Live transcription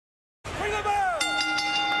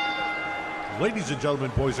Ladies and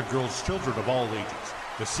gentlemen, boys and girls, children of all ages,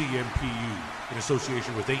 the CMPU, in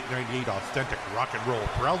association with 898 Authentic Rock and Roll,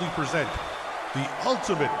 proudly present the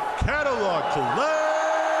Ultimate Catalog Collect!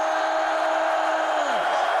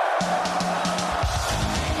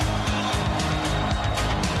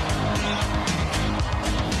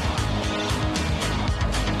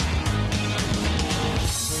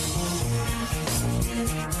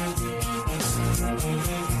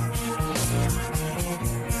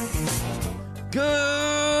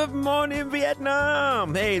 Good morning,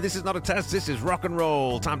 Vietnam! Hey, this is not a test, this is rock and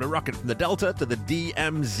roll. Time to rock it from the Delta to the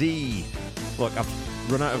DMZ. Look,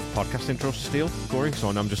 I've run out of podcast intros to steal, Corey, so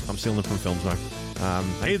I'm stealing them from films now.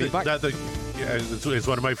 Hey, it's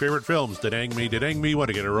one of my favorite films. Dang me, want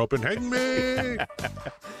to get her open, hang me!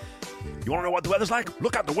 You want to know what the weather's like?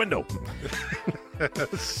 Look out the window.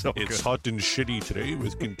 So it's good. hot and shitty today,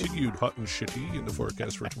 with continued hot and shitty in the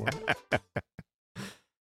forecast for tomorrow.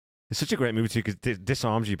 It's such a great movie, too, because it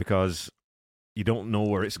disarms you because you don't know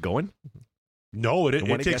where it's going. No, it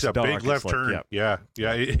it takes a dark, big left like, turn. Yeah.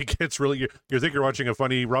 It gets really... You think you're watching a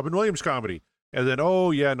funny Robin Williams comedy, and then,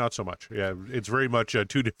 oh, yeah, not so much. Yeah, it's very much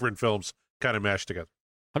two different films kind of mashed together.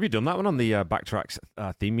 Have you done that one on the Backtracks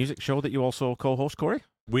theme music show that you also co-host, Corey?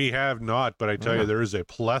 We have not, but I tell you, there is a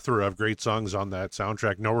plethora of great songs on that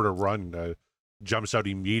soundtrack. Nowhere to Run jumps out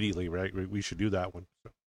immediately, right? We should do that one.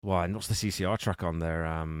 So. Well, and what's the CCR track on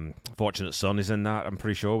there? Fortunate Son is in that, I'm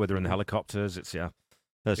pretty sure, where they're in the helicopters. It's,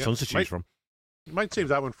 there's tons to choose from. You might save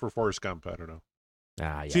that one for Forrest Gump, I don't know.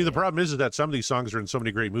 See, the problem is that some of these songs are in so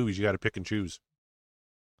many great movies, you got to pick and choose.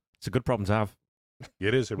 It's a good problem to have.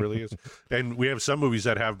 It is, it really is. And we have some movies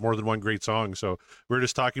that have more than one great song, so we're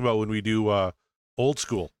just talking about when we do Old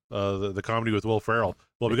School, the comedy with Will Ferrell.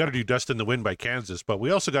 Well, we got to do Dust in the Wind by Kansas, but we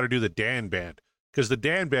also got to do the Dan Band. Because the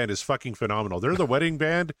Dan Band is fucking phenomenal. They're the wedding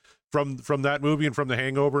band from that movie and from The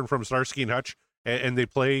Hangover and from Starsky and Hutch, and they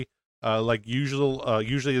play like usual.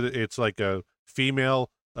 Usually it's like a female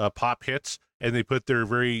pop hits, and they put their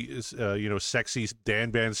very sexy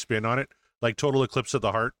Dan Band spin on it, like Total Eclipse of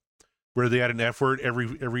the Heart, where they add an F word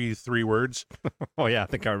every three words. Oh yeah, I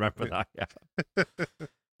think I remember that. Yeah.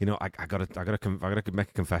 I gotta make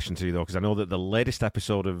a confession to you though, because I know that the latest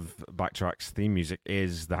episode of Backtracks theme music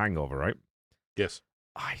is The Hangover, right? Yes.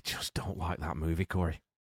 I just don't like that movie, Corey.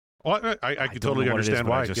 Well, I can totally understand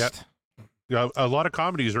why. Yeah. A lot of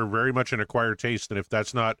comedies are very much an acquired taste, and if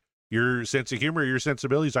that's not your sense of humor, your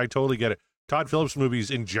sensibilities, I totally get it. Todd Phillips movies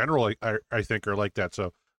in general, I think, are like that.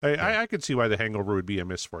 So I could see why The Hangover would be a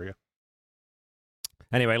miss for you.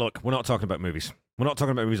 Anyway, look, we're not talking about movies. We're not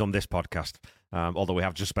talking about movies on this podcast, although we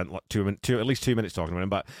have just spent like at least 2 minutes talking about them.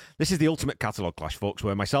 But this is the Ultimate Catalog Clash, folks,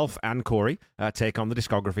 where myself and Corey take on the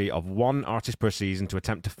discography of one artist per season to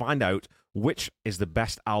attempt to find out which is the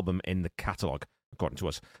best album in the catalog, according to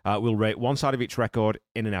us. We'll rate one side of each record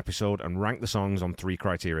in an episode and rank the songs on 3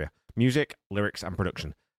 criteria: music, lyrics, and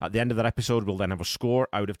production. At the end of that episode, we'll then have a score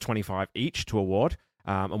out of 25 each to award.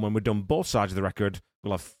 And when we're done both sides of the record,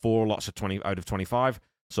 we'll have 4 lots of 20 out of 25.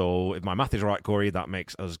 So if my math is right, Corey, that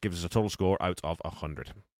gives us a total score out of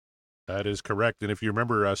 100. That is correct. And if you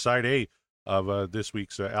remember, side A of this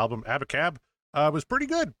week's album, Abacab, was pretty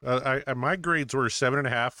good. My grades were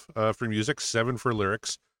 7.5 for music, 7 for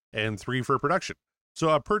lyrics, and 3 for production. So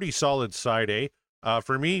a pretty solid side A.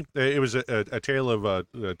 For me, it was a tale of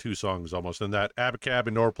 2 songs almost. And that Abacab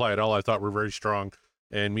and No Reply at All I thought were very strong.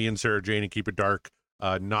 And Me and Sarah Jane and Keep It Dark,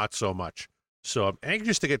 not so much. So I'm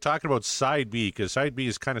anxious to get talking about Side B, because Side B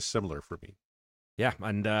is kind of similar for me. Yeah,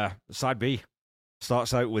 and Side B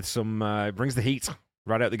starts out with some, brings the heat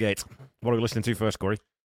right out the gate. What are we listening to first, Corey?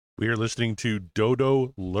 We are listening to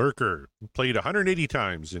Dodo Lurker, played 180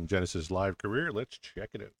 times in Genesis' live career. Let's check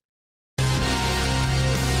it out.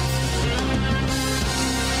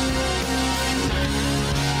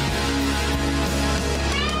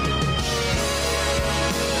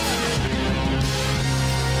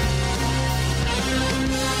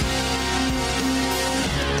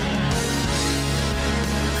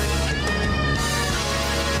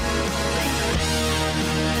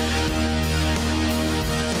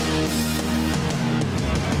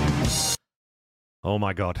 Oh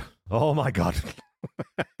my God. Oh my God.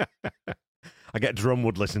 I get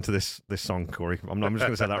drumwood listening to this song, Corey. I'm just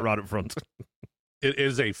going to say that right up front. It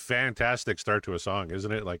is a fantastic start to a song,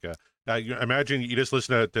 isn't it? Like, imagine you just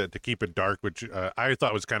listen to Keep It Dark, which I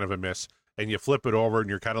thought was kind of a miss, and you flip it over and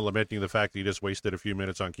you're kind of lamenting the fact that you just wasted a few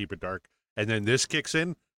minutes on Keep It Dark, and then this kicks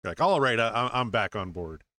in. You're like, all right, I'm back on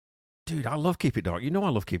board. Dude, I love Keep It Dark. You know I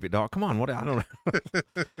love Keep It Dark. Come on, what? I don't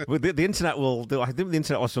know. Well, the internet will do. I think the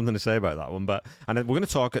internet has something to say about that one. And then we're going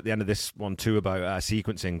to talk at the end of this one too about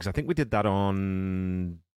sequencing, because I think we did that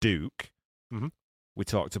on Duke. Mm-hmm. We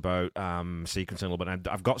talked about sequencing a little bit. And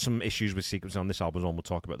I've got some issues with sequencing on this album, and we'll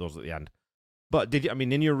talk about those at the end. But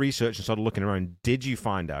in your research and sort of looking around, did you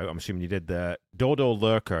find out, I'm assuming you did, that Dodo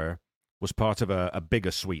Lurker was part of a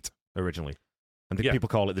bigger suite originally? And people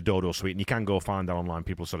call it the Dodo Suite, and you can go find that online.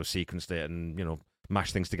 People sort of sequenced it and,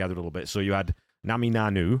 mashed things together a little bit. So you had Nami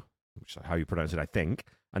Nanu, which is how you pronounce it, I think,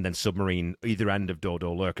 and then Submarine, either end of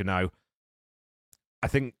Dodo Lurker. Now, I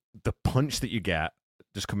think the punch that you get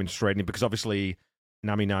just coming straight in, because obviously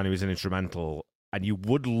Nami Nanu is an instrumental, and you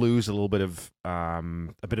would lose a little bit of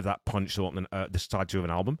that punch on the side two of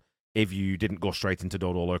an album if you didn't go straight into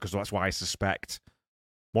Dodo Lurker. So that's why I suspect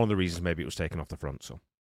one of the reasons maybe it was taken off the front. So.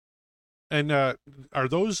 And are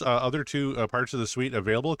those other two parts of the suite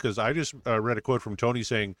available? Because I just read a quote from Tony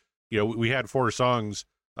saying, we had 4 songs,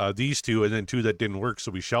 these 2, and then 2 that didn't work, so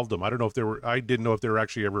we shelved them. I don't know if they were. I didn't know if they were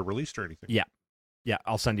actually ever released or anything. Yeah.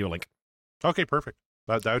 I'll send you a link. Okay, perfect.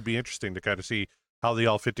 That would be interesting to kind of see how they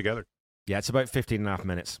all fit together. Yeah, it's about 15 and a half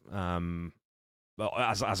minutes. Well,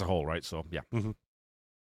 as a whole, right? So yeah. Mm-hmm.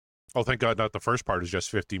 Oh, thank God, not the first part is just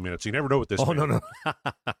 15 minutes. You never know what this. Oh no.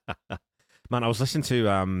 Man, I was listening to,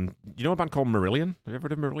 you know a band called Marillion? Have you ever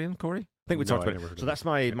heard of Marillion, Corey? I think we talked about it. So that's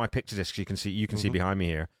my picture disc. You can see behind me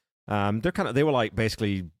here. They were like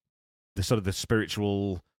basically the sort of the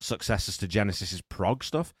spiritual successors to Genesis's prog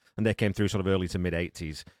stuff, and they came through sort of early to mid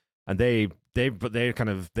 80s. And they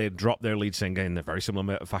dropped their lead singer in a very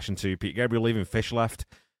similar fashion to Pete Gabriel leaving, Fish left.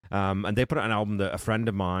 And they put out an album that a friend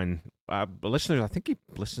of mine, a listener, I think he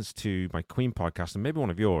listens to my Queen podcast and maybe one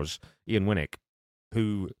of yours, Ian Winnick,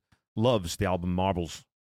 who loves the album Marbles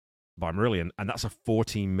by Marillion, and that's a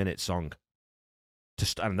 14-minute song.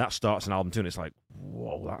 And that starts an album too, and it's like,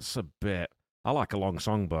 whoa, that's a bit. I like a long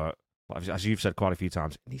song, but as you've said quite a few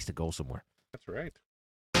times, it needs to go somewhere. That's right.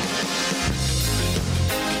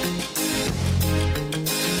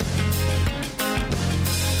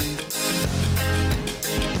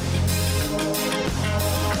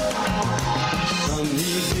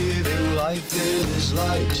 Giving life in his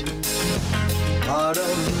light, part of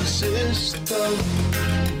the system.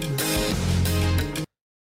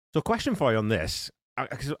 So, question for you on this.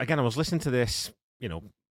 Again, I was listening to this,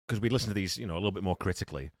 because we listen to these, a little bit more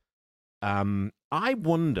critically. I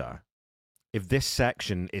wonder if this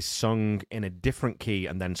section is sung in a different key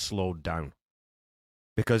and then slowed down,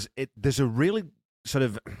 because there's a really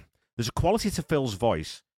there's a quality to Phil's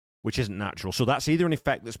voice which isn't natural. So that's either an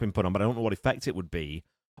effect that's been put on, but I don't know what effect it would be,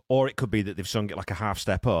 or it could be that they've sung it like a half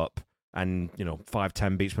step up and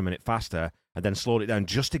 5-10 beats per minute faster, and then slowed it down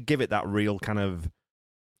just to give it that real kind of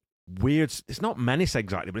weird. It's not menace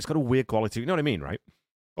exactly, but it's got a weird quality. You know what I mean, right?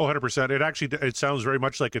 Oh, 100%. It sounds very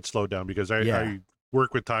much like it's slowed down, because I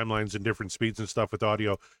work with timelines and different speeds and stuff with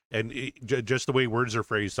audio, and just the way words are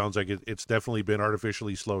phrased sounds like it's definitely been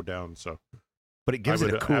artificially slowed down. So, but it gives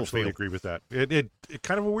it a cool absolutely feel. Agree with that. It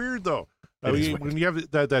kind of a weird though. When you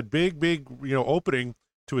have that big opening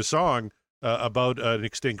to a song about an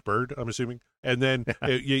extinct bird, I'm assuming, and then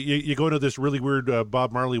you go into this really weird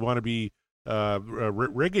Bob Marley wannabe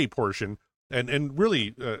reggae portion, and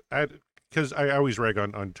really because I always rag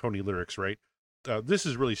on Tony lyrics, right? This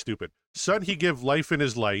is really stupid. Son, he give life in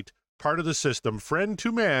his light, part of the system, friend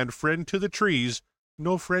to man, friend to the trees,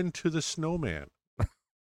 no friend to the snowman.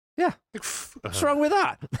 Yeah. What's wrong with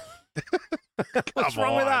that? What's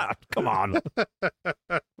wrong with that? Come on.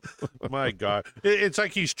 My God. It's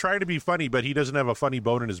like he's trying to be funny, but he doesn't have a funny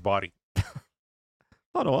bone in his body.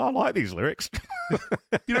 Oh, no, I like these lyrics.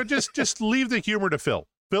 Just leave the humor to Phil.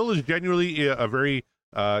 Phil is genuinely a very,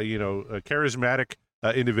 a charismatic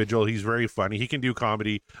individual. He's very funny. He can do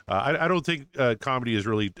comedy. I don't think comedy is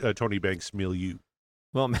really Tony Banks' milieu.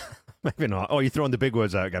 Well, maybe not. Oh, you're throwing the big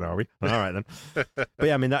words out again, are we? All right, then. But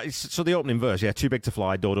yeah, I mean, so the opening verse, too big to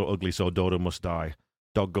fly, Dodo ugly, so Dodo must die.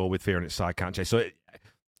 Dog go with fear in its side, can't chase. So,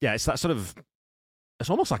 it's that sort of, it's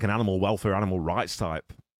almost like an animal welfare, animal rights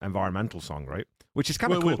type environmental song, right? Which is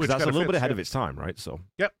kind of cool, because that's a little bit ahead of its time, right? So,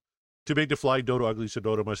 yep. Too big to fly, Dodo ugly, so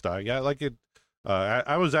Dodo must die. Yeah, I like it.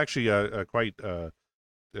 I was actually quite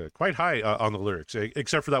high on the lyrics,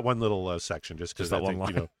 except for that one little section, just because that one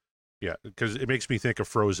line. Yeah, because it makes me think of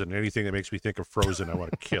Frozen. Anything that makes me think of Frozen, I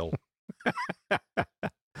want to kill.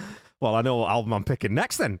 Well, I know what album I'm picking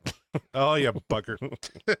next, then. Oh, yeah, bugger.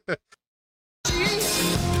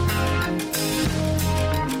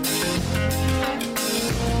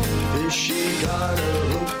 She got a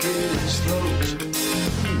hook in his throat.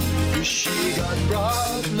 She got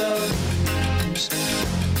problems.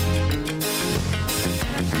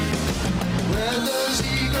 Where does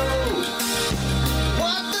he go?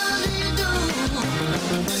 What does he do?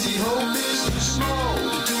 Does he hope is too small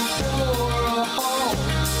to pour a hole?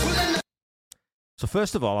 So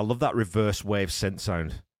first of all, I love that reverse wave synth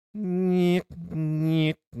sound. I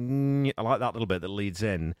like that little bit that leads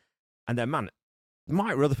in. And then, man,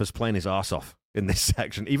 Mike Rutherford's playing his arse off in this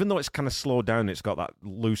section. Even though it's kind of slowed down, it's got that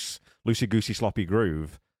loosey-goosey, sloppy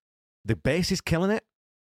groove. The bass is killing it.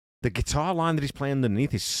 The guitar line that he's playing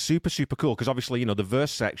underneath is super, super cool because obviously, the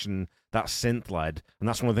verse section, that's synth-led, and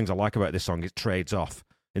that's one of the things I like about this song. It trades off.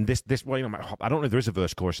 In this, well, I don't know if there is a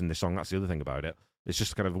verse chorus in this song. That's the other thing about it. It's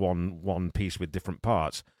just kind of one piece with different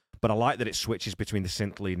parts. But I like that it switches between the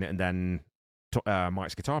synth leading it and then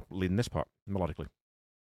Mike's guitar leading this part melodically.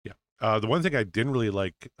 Yeah. The one thing I didn't really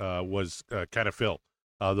like was kind of Phil,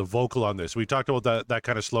 the vocal on this. We talked about that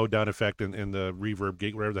kind of slowed down effect in the reverb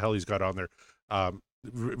gate, whatever the hell he's got on there.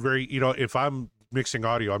 Very, if I'm mixing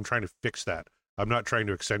audio, I'm trying to fix that. I'm not trying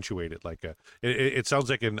to accentuate it. Like it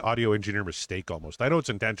sounds like an audio engineer mistake almost. I know it's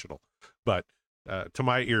intentional, but to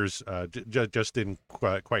my ears, just didn't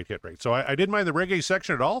quite hit right. So I didn't mind the reggae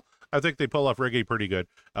section at all. I think they pull off reggae pretty good.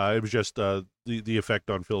 It was just the effect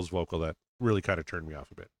on Phil's vocal that really kind of turned me off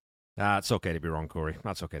a bit. It's okay to be wrong, Corey.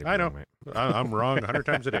 That's okay to be wrong, mate. I'm wrong 100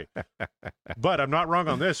 times a day. But I'm not wrong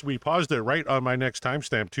on this. We paused it right on my next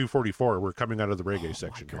timestamp, 2:44. We're coming out of the reggae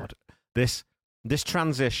section. My God. This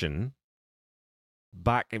transition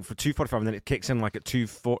back in for 2:45, and then it kicks in like at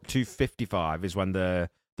 2:55 is when the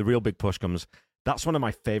real big push comes. That's one of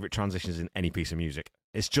my favorite transitions in any piece of music.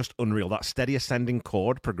 It's just unreal. That steady ascending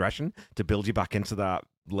chord progression to build you back into that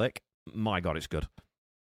lick. My God, it's good.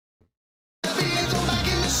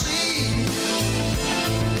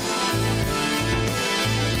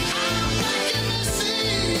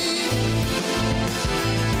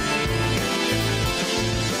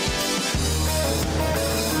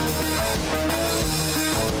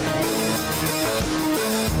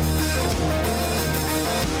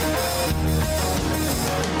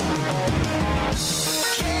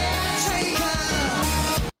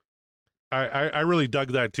 I really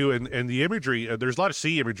dug that too, and the imagery. There's a lot of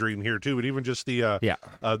sea imagery in here too, but even just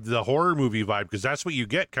the horror movie vibe, because that's what you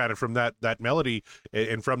get kind of from that melody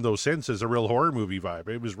and from those synths is a real horror movie vibe.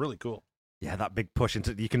 It was really cool. Yeah, that big push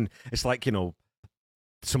into it's like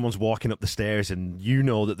someone's walking up the stairs and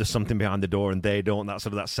that there's something behind the door and they don't.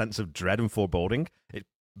 That sense of dread and foreboding. It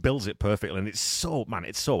builds it perfectly, and it's so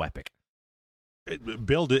epic.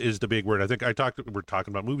 Build is the big word. I think we're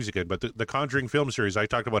talking about movies again, but the Conjuring film series, I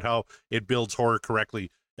talked about how it builds horror correctly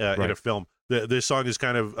in a film. This song is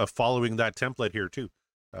kind of following that template here too,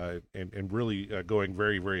 and really going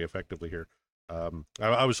very, very effectively here.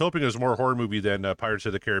 I was hoping it was more horror movie than Pirates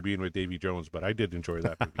of the Caribbean with Davy Jones, but I did enjoy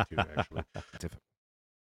that movie too, actually.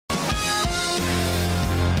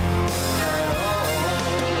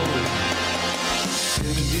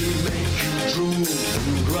 He make you drool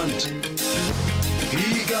and grunt.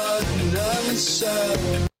 He got an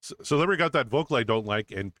answer. So then we got that vocal I don't like,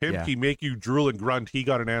 and Pimp, he make you drool and grunt. He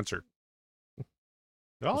got an answer.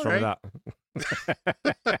 What's wrong with that?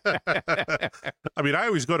 I mean, I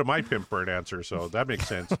always go to my Pimp for an answer, so that makes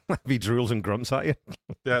sense. He drools and grunts at you.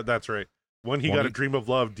 Yeah, that's right. He got a dream of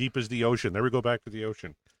love, deep as the ocean. There we go, back to the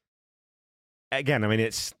ocean. Again, I mean,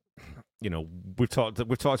 it's we've talked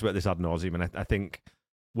about this ad nauseum, and I think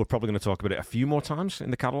we're probably going to talk about it a few more times in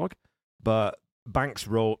the catalog. But Banks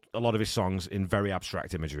wrote a lot of his songs in very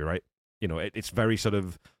abstract imagery, right? It's very sort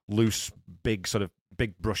of loose, big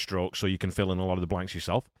brush strokes, so you can fill in a lot of the blanks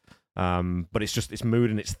yourself. But it's mood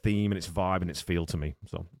and its theme and its vibe and its feel to me.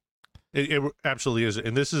 So it absolutely is,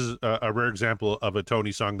 and this is a rare example of a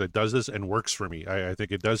Tony song that does this and works for me. I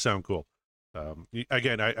think it does sound cool.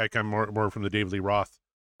 Again, I come more from the David Lee Roth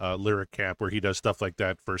lyric camp, where he does stuff like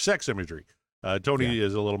that for sex imagery. Tony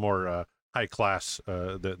is a little more high class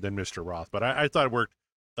than Mr. Roth, but I thought it worked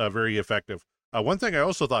very effective. One thing I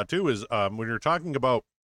also thought too is when you're talking about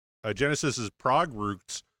Genesis's prog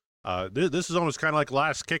roots, this is almost kind of like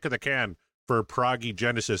last kick of the can for proggy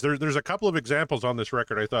Genesis. There's a couple of examples on this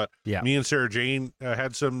record. I thought Me and Sarah Jane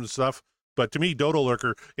had some stuff, but to me, Dodo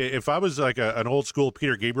Lurker, if I was like an old school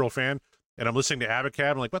Peter Gabriel fan and I'm listening to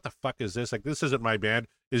Abacab, I'm like, what the fuck is this? Like, this isn't my band.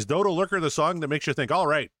 Is Dodo Lurker the song that makes you think, all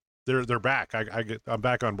right, they're back. I'm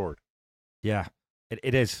back on board. Yeah,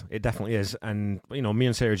 it is. It definitely is. And, Me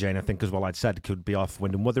and Sarah Jane, I think, as well, I'd said, could be off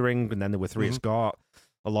Wind and Wuthering, and then there were Three. It's got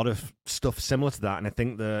a lot of stuff similar to that. And I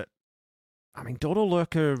think that, Dodo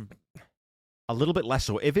Lurker, a little bit less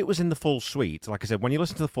so. If it was in the full suite, like I said, when you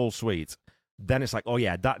listen to the full suite, then it's like, oh,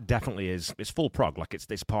 yeah, that definitely is. It's full prog. Like,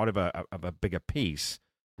 it's part of a bigger piece.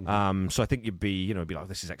 So I think you'd be like,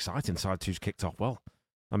 this is exciting. Side 2's kicked off well.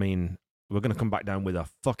 We're going to come back down with a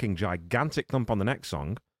fucking gigantic thump on the next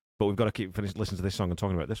song. But we've got to keep listening to this song and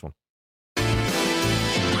talking about this one.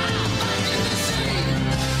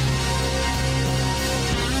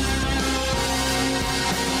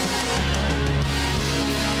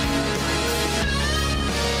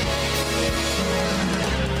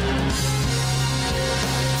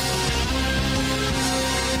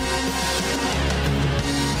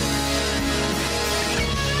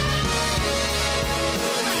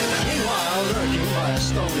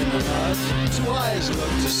 eyes look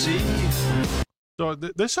to see. So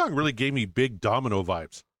this song really gave me big Domino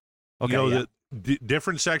vibes. Okay, You know, yeah. the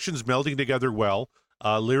different sections melding together well.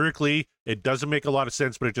 Lyrically, it doesn't make a lot of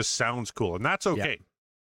sense, but it just sounds cool, and that's okay.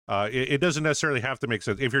 It doesn't necessarily have to make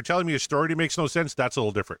sense. If you're telling me a story that makes no sense, that's a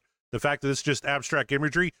little different. The fact that it's just abstract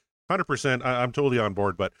imagery, 100%, I'm totally on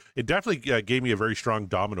board, but it definitely gave me a very strong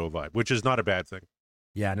Domino vibe, which is not a bad thing.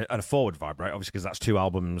 Yeah, and a forward vibe, right? Obviously, because that's 2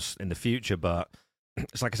 albums in the future. But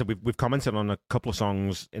it's like I said, we've commented on a couple of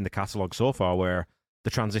songs in the catalog so far where the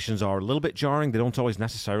transitions are a little bit jarring. They don't always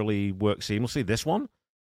necessarily work seamlessly. This one,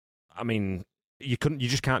 I mean, you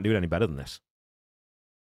just can't do it any better than this.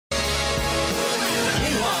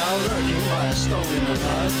 Meanwhile, lurking by a stone in the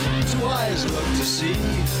mud, 2 eyes look to see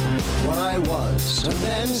what I was. And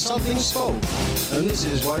then something spoke, and this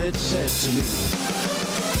is what it said to me.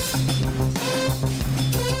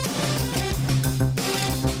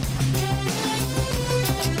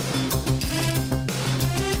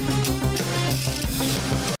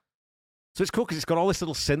 So it's cool because it's got all this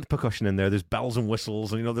little synth percussion in there. There's bells and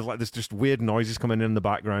whistles, and there's just weird noises coming in the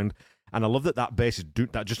background. And I love that bass is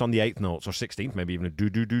that just on the 8th notes or 16th, maybe even a do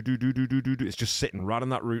do do do do do do do do. It's just sitting right on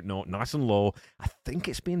that root note, nice and low. I think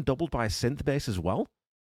it's being doubled by a synth bass as well.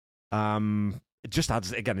 It just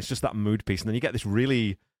adds again. It's just that mood piece, and then you get this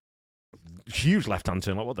really huge left hand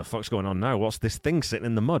turn. Like, what the fuck's going on now? What's this thing sitting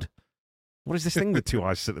in the mud? What is this thing with 2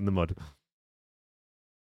 eyes sitting in the mud?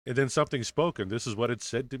 And then something spoke, and this is what it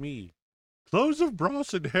said to me. Clothes of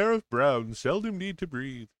brass and hair of brown seldom need to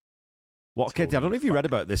breathe. Well, okay, I don't know if you read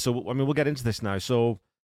about this. So, I mean, we'll get into this now. So,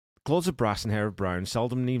 clothes of brass and hair of brown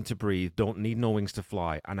seldom need to breathe, don't need no wings to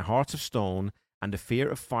fly, and a heart of stone and a fear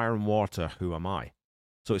of fire and water, who am I?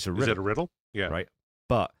 So it's a riddle. Is it a riddle? Yeah. Right.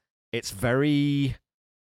 But it's very,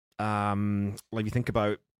 like you think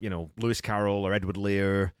about, Lewis Carroll or Edward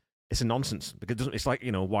Lear, it's a nonsense. Because it's like,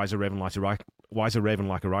 why is a raven like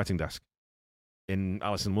a writing desk? In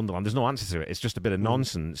Alice in Wonderland, there's no answer to it. It's just a bit of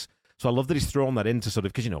nonsense. So I love that he's thrown that into sort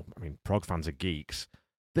of, because, prog fans are geeks.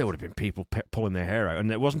 There would have been people pulling their hair out.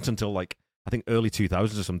 And it wasn't until, I think early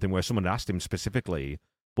 2000s or something where someone asked him specifically,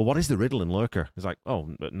 but what is the riddle in Lurker? He's like, oh,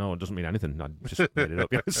 no, it doesn't mean anything. I just made it up.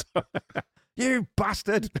 Yes. You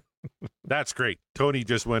bastard. That's great. Tony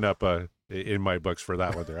just went up in my books for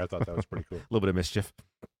that one there. I thought that was pretty cool. A little bit of mischief.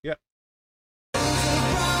 Yeah.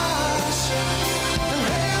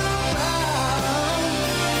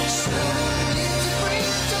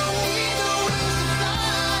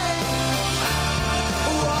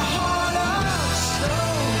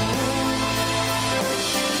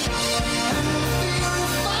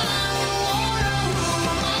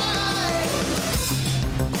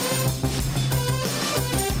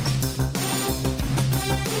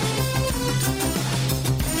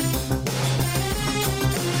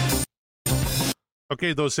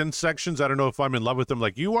 Okay, those synth sections, I don't know if I'm in love with them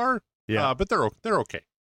like you are, but they're okay.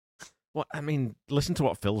 Well, I mean, listen to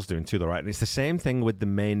what Phil's doing too, though, right? And it's the same thing with the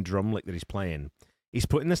main drum lick that he's playing. He's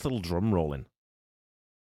putting this little drum roll in.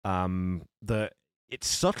 It's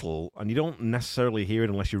subtle, and you don't necessarily hear it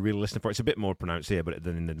unless you're really listening for it. It's a bit more pronounced here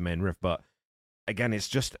than in the main riff, but again, it's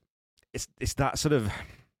that sort of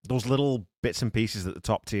those little bits and pieces that the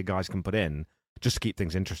top tier guys can put in just to keep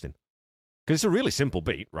things interesting. Because it's a really simple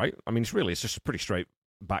beat, right? I mean, it's just a pretty straight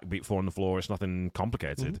backbeat 4 on the floor. It's nothing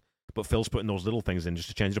complicated. Mm-hmm. But Phil's putting those little things in just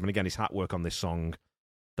to change it up. And again, his hat work on this song,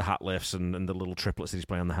 the hat lifts and the little triplets that he's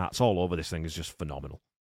playing on the hats all over this thing is just phenomenal.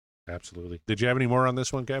 Absolutely. Did you have any more on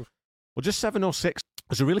this one, Kev? Well, just 706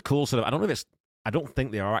 was a really cool sort of, I don't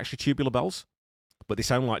think they are actually tubular bells, but they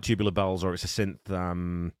sound like tubular bells, or it's a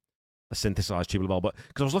synthesized tubular bell. But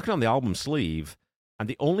because I was looking on the album sleeve, and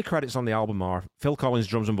the only credits on the album are Phil Collins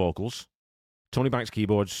drums and vocals, Tony Banks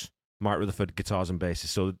keyboards, Mike Rutherford guitars and basses.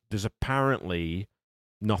 So there's apparently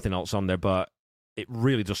nothing else on there, but it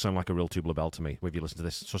really does sound like a real tubular bell to me if you listen to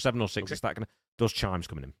this. So 706 is that those chimes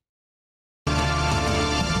coming in.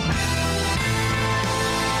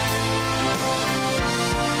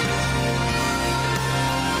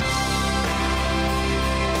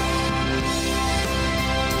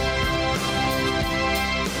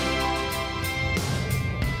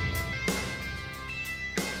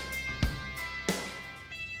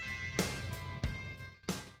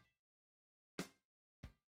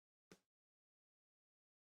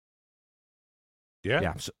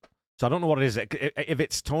 Yeah. So I don't know what it is. If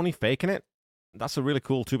it's Tony faking it, that's a really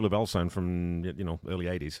cool tubular bell sound from early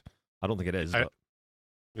 80s. I don't think it is.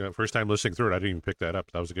 First time listening through it, I didn't even pick that up.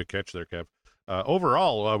 That was a good catch there, Kev.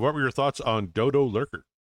 Overall, what were your thoughts on Dodo Lurker?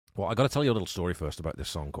 Well, I got to tell you a little story first about this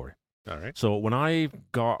song, Corey. All right. So when I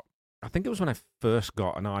think it was when I first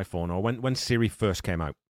got an iPhone, or when Siri first came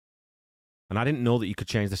out. And I didn't know that you could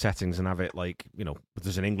change the settings and have it like,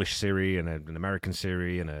 there's an English Siri and an American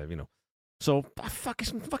Siri and So,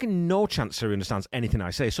 fucking no chance Siri understands anything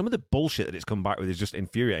I say. Some of the bullshit that it's come back with is just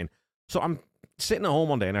infuriating. So I'm sitting at home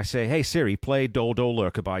one day and I say, hey, Siri, play Do Do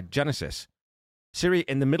Lurker by Genesis. Siri,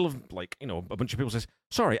 in the middle of, a bunch of people says,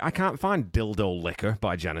 sorry, I can't find Dildo Liquor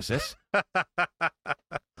by Genesis.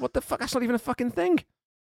 What the fuck? That's not even a fucking thing.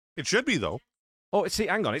 It should be, though. Oh, see,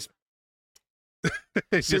 hang on. It's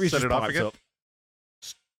Siri's just set it off again. Up.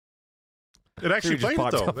 It actually played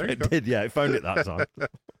it, though. There you go. It did, yeah. It found it that time.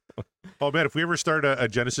 Oh, man, if we ever start a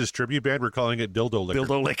Genesis tribute band, we're calling it Dildo Liquor.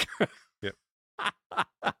 Dildo Liquor. Yeah.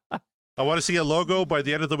 I want to see a logo by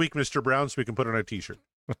the end of the week, Mr. Brown, so we can put it on a T-shirt.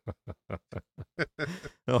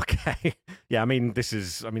 Okay. Yeah, I mean,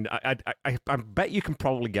 I bet you can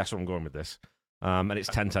probably guess where I'm going with this. And it's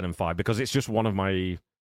 10, 10, and 5, because it's just one of my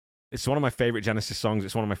favorite Genesis songs.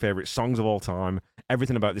 It's one of my favorite songs of all time.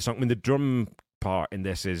 Everything about this song. I mean, the drum part in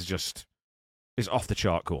this is off the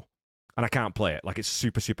chart cool. And I can't play it. Like, it's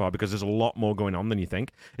super, super hard because there's a lot more going on than you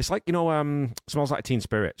think. It's like, Smells Like Teen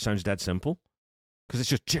Spirit sounds dead simple. Because it's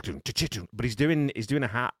just chitun, but he's doing a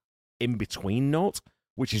hat in between note,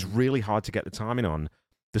 which is really hard to get the timing on.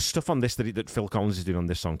 The stuff on this that Phil Collins is doing on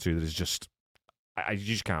this song too, that is just, I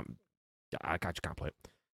just can't play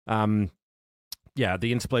it. Yeah,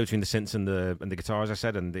 the interplay between the synths and the guitar, as I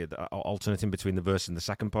said, and the alternating between the verse and the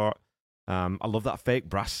second part. I love that fake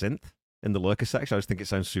brass synth in the Lurker section. I just think it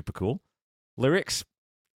sounds super cool. Lyrics,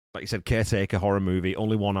 like you said, caretaker, horror movie,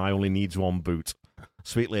 only one eye, only needs one boot.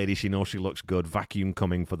 Sweet lady, she knows she looks good. Vacuum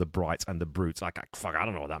coming for the bright and the brute. Like, fuck, I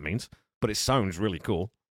don't know what that means, but it sounds really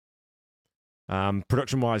cool.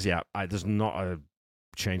 Production-wise, yeah, there's not a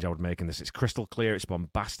change I would make in this. It's crystal clear, it's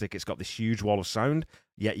bombastic, it's got this huge wall of sound,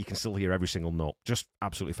 yet you can still hear every single note. Just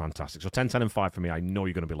absolutely fantastic. So 10, 10, and 5 for me. I know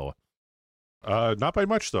you're going to be lower. Not by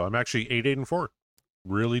much, though. I'm actually 8, 8, and 4.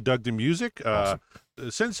 Really dug the music. Awesome. The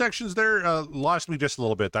synth sections there lost me just a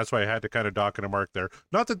little bit. That's why I had to kind of dock and a mark there.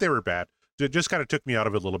 Not that they were bad. It just kind of took me out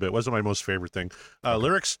of it a little bit. It wasn't my most favorite thing.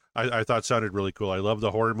 Lyrics, I thought sounded really cool. I love the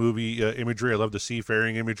horror movie imagery. I love the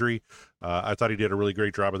seafaring imagery. I thought he did a really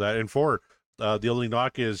great job of that. And 4, the only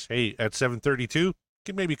knock is, hey, at 7:32,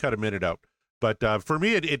 can maybe cut a minute out. But for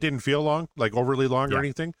me, it didn't feel long, like overly long or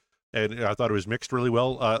anything. And I thought it was mixed really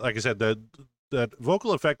well. Like I said, that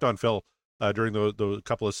vocal effect on Phil during the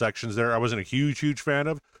couple of sections there, I wasn't a huge fan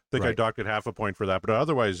of. I think I docked it half a point for that. But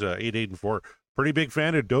otherwise, 8, 8, and 4. Pretty big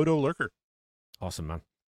fan of Dodo Lurker. Awesome, man.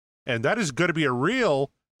 And that is going to be a real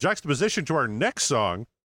juxtaposition to our next song.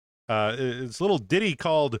 It's a little ditty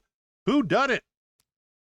called Who Done It?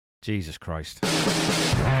 Jesus Christ. Was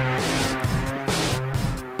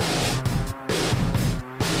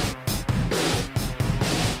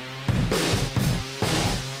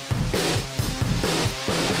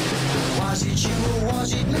it you or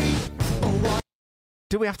was it me?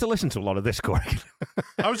 Do we have to listen to a lot of this, Corey?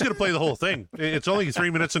 I was going to play the whole thing. It's only 3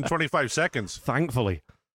 minutes and 25 seconds. Thankfully.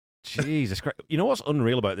 Jesus Christ. You know what's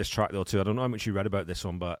unreal about this track, though, too? I don't know how much you read about this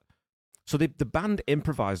one, but... So the band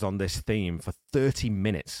improvised on this theme for 30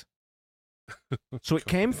 minutes. So it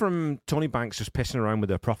came from Tony Banks just pissing around with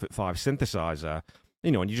their Prophet 5 synthesizer,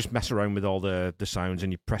 and you just mess around with all the sounds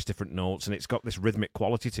and you press different notes, and it's got this rhythmic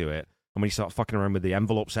quality to it. And when you start fucking around with the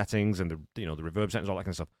envelope settings and the reverb settings, all that kind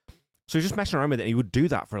of stuff. So he's just messing around with it, and he would do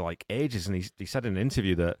that for like ages. And he said in an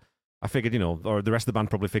interview that I figured, or the rest of the band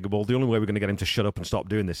probably figured, well, the only way we're going to get him to shut up and stop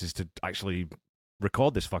doing this is to actually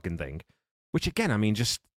record this fucking thing. Which again, I mean,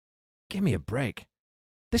 just give me a break.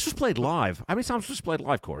 This was played live. How many times was this played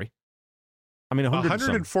live, Corey? I mean,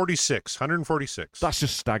 146. 146. That's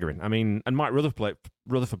just staggering. I mean, and Mike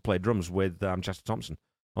Rutherford played drums with Chester Thompson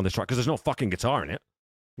on this track because there's no fucking guitar in it.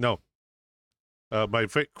 No.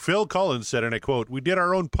 Phil Collins said, and I quote, "We did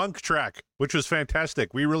our own punk track, which was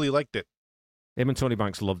fantastic. We really liked it." Him and Tony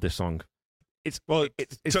Banks loved this song.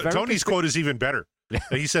 Tony's quote is even better.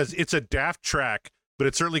 He says, "It's a daft track, but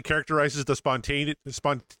it certainly characterizes the spontaneity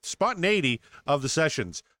of the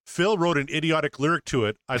sessions. Phil wrote an idiotic lyric to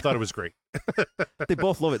it. I thought it was great." They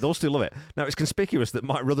both love it. Those two love it. Now, it's conspicuous that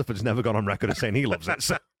Mike Rutherford's never gone on record as saying he loves it.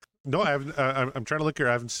 So. No, I haven't. I'm trying to look here.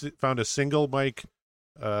 I haven't found a single Mike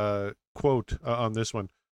quote on this one.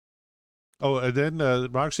 Oh, and then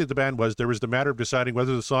actually the band there was the matter of deciding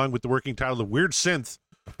whether the song with the working title "The Weird Synth,"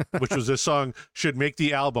 which was this song, should make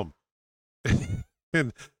the album.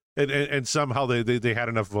 and somehow they had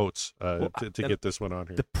enough votes to get this one on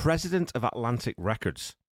here. The president of Atlantic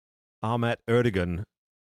Records, Ahmet Erdogan,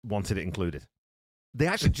 wanted it included. They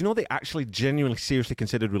actually genuinely seriously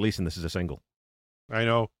considered releasing this as a single. I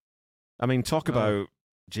know. I mean, talk about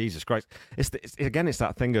Jesus Christ. It's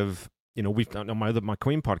that thing of we've on my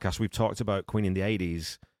Queen podcast, we've talked about Queen in the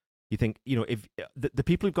 80s. You think, if the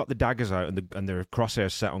people who've got the daggers out and their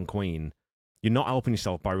crosshairs set on Queen, you're not helping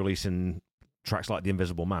yourself by releasing tracks like The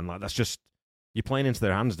Invisible Man. Like, that's just, you're playing into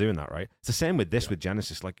their hands doing that, right? It's the same with this, with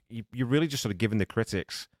Genesis. Like, you're really just sort of giving the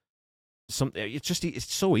critics something.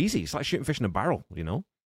 It's so easy. It's like shooting fish in a barrel,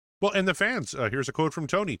 Well, and the fans, here's a quote from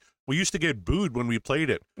Tony. We used to get booed when we played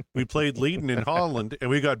it. We played Leiden in Holland, and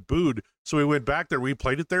we got booed, so we went back there. We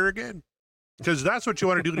played it there again. Because that's what you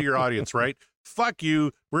want to do to your audience, right? Fuck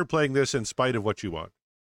you. We're playing this in spite of what you want.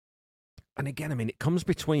 And again, it comes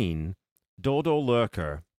between Dodo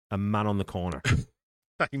Lurker and Man on the Corner.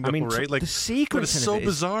 I know, right? The sequence it's so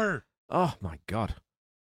bizarre. Oh, my God.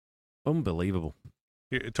 Unbelievable.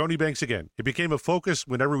 Tony Banks again. It became a focus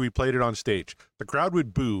whenever we played it on stage. The crowd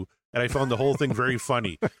would boo, and I found the whole thing very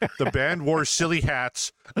funny. The band wore silly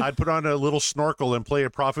hats. I'd put on a little snorkel and play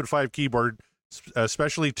a Prophet 5 keyboard,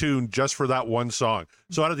 specially tuned just for that one song.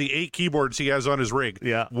 So out of the 8 keyboards he has on his rig,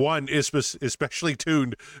 one is especially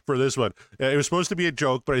tuned for this one. It was supposed to be a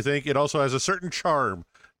joke, but I think it also has a certain charm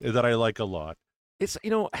that I like a lot. It's,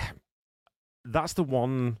 that's the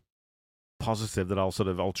one positive that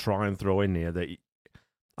I'll try and throw in here, that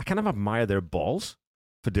I kind of admire their balls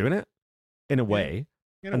for doing it in a way.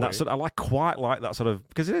 And that's I quite like that sort of,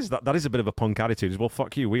 because it is that is a bit of a punk attitude. Is, well,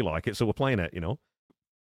 fuck you, we like it, so we're playing it,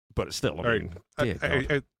 But still,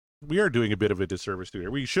 we are doing a bit of a disservice to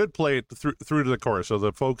it. We should play it through to the chorus, so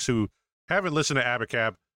the folks who haven't listened to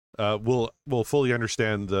Abacab will fully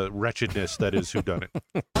understand the wretchedness that is Whodunit.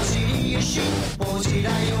 Was it he or she? Was it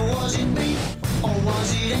I or was it me? Or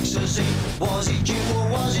was it ecstasy? Was it you or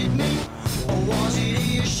was it me? Or was it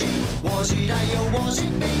he or she? Was it I or was it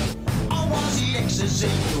me? Or was it ecstasy?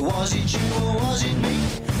 Was it you or was it me?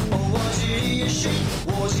 Or was it he or she?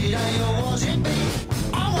 Was it I or was it me?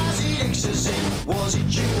 Or was it ecstasy? Was it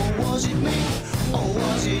you or was it me? Or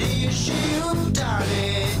was it he or she who done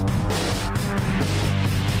it?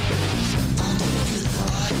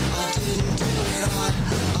 I didn't do it. I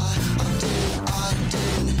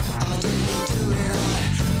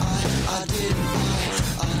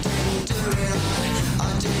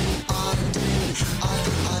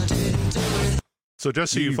didn't do it. So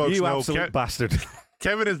just so you folks you know, absolute bastard.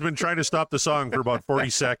 Kevin has been trying to stop the song for about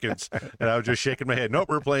 40 seconds, and I was just shaking my head. Nope,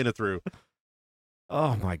 we're playing it through.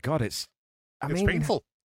 Oh my God, it's painful.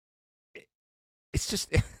 It's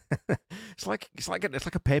just it's like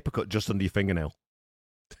a paper cut just under your fingernail.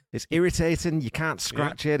 It's irritating. You can't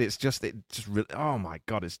scratch it. It's just really, oh my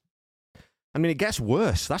God, it gets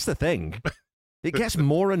worse. That's the thing. It gets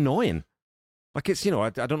more annoying. Like, it's, I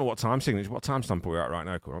don't know what time signature, what time stamp are we at right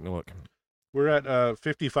now? Let me look. We're at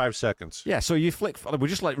 55 seconds. Yeah, so you flick, we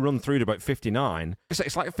just run through to about 59.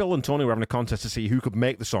 It's like Phil and Tony were having a contest to see who could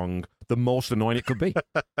make the song the most annoying it could be.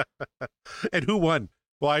 And who won?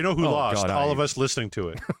 Well, I know who lost. God, all of us listening to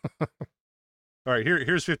it. All right,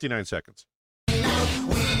 here's 59 seconds.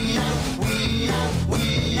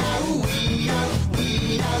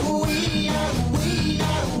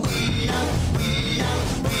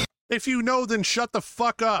 If you know, then shut the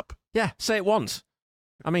fuck up. Yeah, say it once.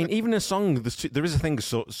 Even in a song, there is a thing,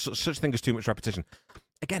 such thing as too much repetition.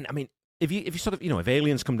 Again, if you sort of, if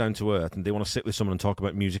aliens come down to Earth and they want to sit with someone and talk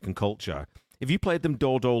about music and culture, if you played them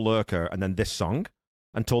Dodo Lurker and then this song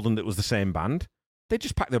and told them that it was the same band, they'd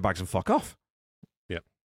just pack their bags and fuck off. Yeah. Can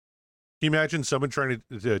you imagine someone trying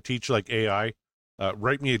to teach like AI,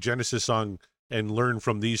 write me a Genesis song and learn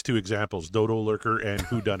from these two examples, Dodo Lurker and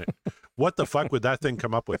Whodunit? What the fuck would that thing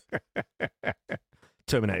come up with?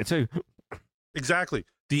 Terminator 2. Exactly.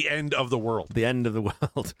 The end of the world. The end of the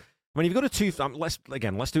world. If you go to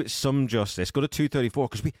let's do it some justice. Go to 234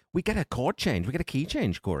 because we get a chord change. We get a key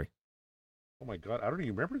change, Corey. Oh my God. I don't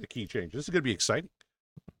even remember the key change. This is going to be exciting.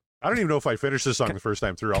 I don't even know if I finished this song the first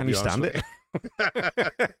time through. Can you stand it?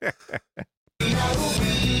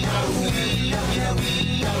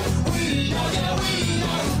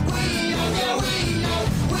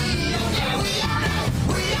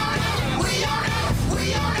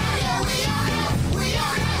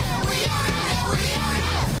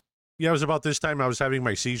 Yeah, it was about this time I was having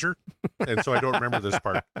my seizure, and so I don't remember this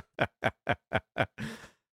part.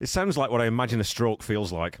 It sounds like what I imagine a stroke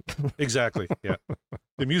feels like. Exactly, yeah.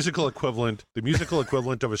 The musical equivalent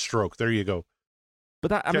of a stroke. There you go.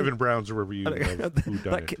 But Kevin Brown's review of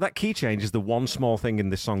Whodunit. That key change is the one small thing in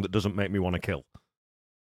this song that doesn't make me want to kill.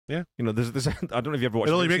 Yeah. There's I don't know if you ever watched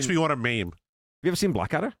it. It only makes me want to maim. Have you ever seen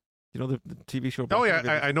Blackadder? The TV show? Oh,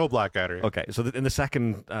 yeah, I know Blackadder. Yeah. Okay, so in the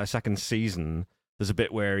second season, there's a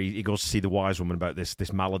bit where he goes to see the wise woman about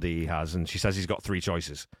this malady he has, and she says he's got 3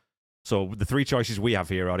 choices. So the 3 choices we have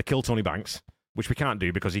here are to kill Tony Banks, which we can't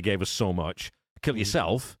do because he gave us so much. Kill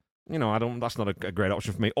yourself. That's not a great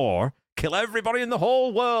option for me. Or kill everybody in the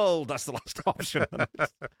whole world. That's the last option.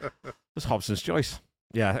 That's Hobson's choice.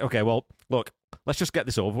 Yeah, okay, well, look, let's just get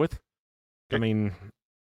this over with. Okay. I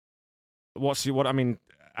mean,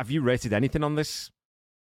 have you rated anything on this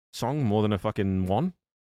song more than a fucking 1?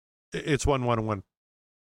 It's 1, 1, and 1.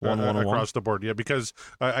 1, 1, and 1? Across the board, yeah, because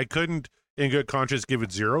I couldn't, in good conscience, give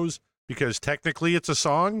it zeros, because technically it's a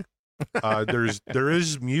song. There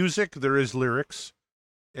is music, there is lyrics,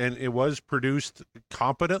 and it was produced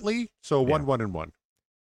competently, so 1, 1, and 1.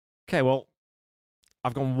 Okay, well,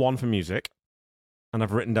 I've gone 1 for music, and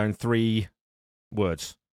I've written down 3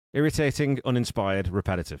 words. Irritating, uninspired,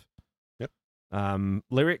 repetitive. Yep.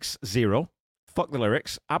 Lyrics, 0. Fuck the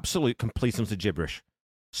lyrics. Absolute complete and utter gibberish.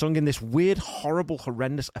 Sung in this weird, horrible,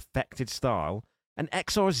 horrendous, affected style. And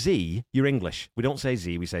X or Z, you're English. We don't say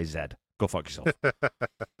Z, we say Z. Go fuck yourself.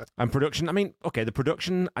 And production, the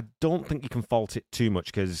production, I don't think you can fault it too much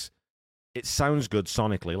because it sounds good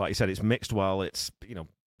sonically. Like you said, it's mixed well. It's,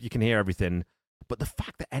 you can hear everything. But the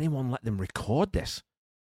fact that anyone let them record this,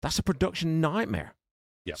 that's a production nightmare.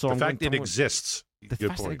 Yeah, so the fact it exists. The good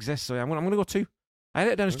fact point. it exists. So I'm going to go 2. I had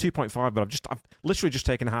it down as 2.5, but I've literally just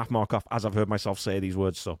taken a half mark off as I've heard myself say these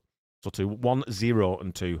words. So 2, 1, 0,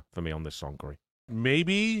 and 2 for me on this song, Corey.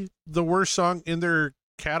 Maybe the worst song in their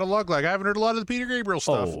catalog. Like, I haven't heard a lot of the Peter Gabriel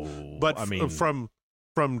stuff, but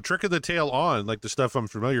from Trick of the Tail on, like the stuff I'm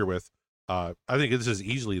familiar with, I think this is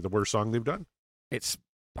easily the worst song they've done. There's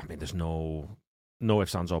no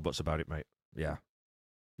ifs, ands, or buts about it, mate. Yeah.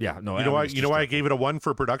 No. You know why I gave it a 1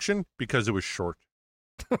 for production? Because it was short.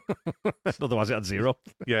 Otherwise, it had 0.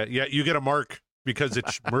 Yeah. You get a mark because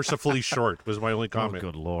it's mercifully short. Was my only comment.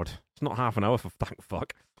 Oh, good lord! It's not half an hour for thank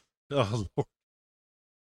fuck. Oh lord.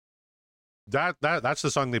 That's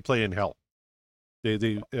the song they play in Hell.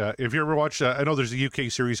 They if you ever watched, I know there's a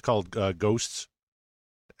UK series called Ghosts,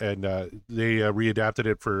 and they readapted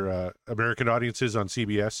it for American audiences on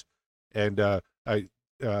CBS. And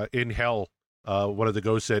in Hell, one of the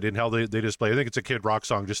ghosts said, in Hell they just play, I think it's a Kid Rock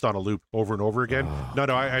song just on a loop over and over again. No,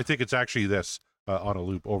 I think it's actually this on a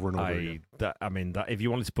loop over and over again. That if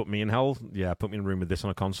you wanted to put me in Hell, put me in a room with this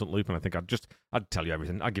on a constant loop, and I think I'd tell you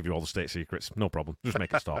everything. I'd give you all the state secrets, no problem. Just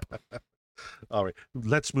make it stop. All right,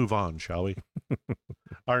 let's move on, shall we?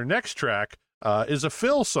 Our next track is a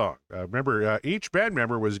Phil song. Remember, each band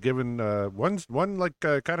member was given one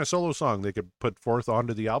kind of solo song they could put forth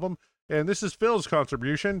onto the album, and this is Phil's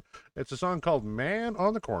contribution. It's a song called "Man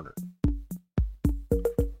on the Corner."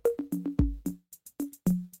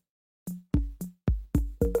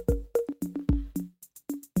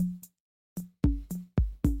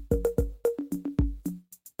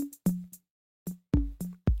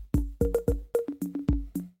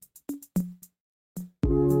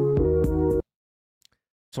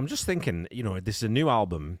 So I'm just thinking, this is a new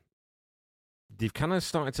album. They've kind of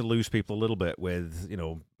started to lose people a little bit with,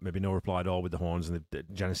 maybe No Reply at All with the horns, and the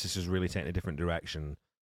Genesis is really taking a different direction.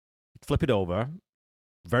 Flip it over,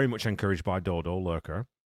 very much encouraged by Dodo, Lurker,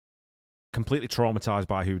 completely traumatized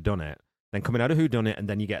by Who Done It. Then coming out of Who Done It, and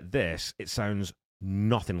then you get this, it sounds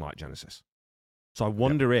nothing like Genesis. So I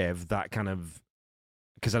wonder if that kind of,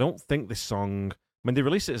 because I don't think this song, when they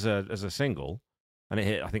released it as a single, and it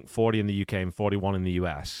hit, I think, 40 in the UK and 41 in the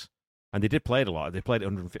US. And they did play it a lot. They played it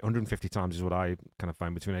 150 times is what I kind of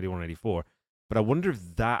found between 81 and 84. But I wonder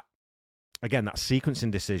if that, again, that sequencing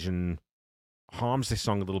decision harms this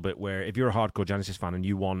song a little bit, where if you're a hardcore Genesis fan and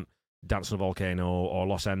you want Dance on a Volcano or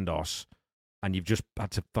Los Endos, and you've just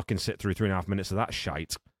had to fucking sit through 3.5 minutes of that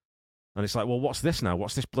shite, and it's like, well, what's this now?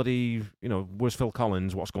 What's this bloody, where's Phil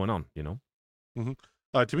Collins? What's going on,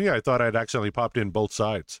 Mm-hmm. To me, I thought I'd accidentally popped in Both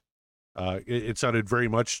Sides. It sounded very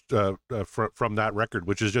much from that record,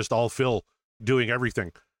 which is just all Phil doing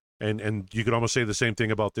everything. And you could almost say the same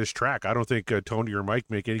thing about this track. I don't think Tony or Mike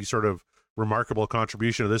make any sort of remarkable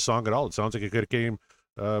contribution to this song at all. It sounds like it could have came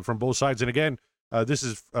from both sides. And again, this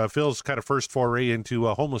is Phil's kind of first foray into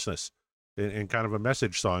homelessness and kind of a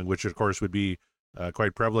message song, which of course would be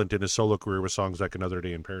quite prevalent in his solo career with songs like Another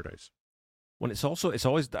Day in Paradise. When I've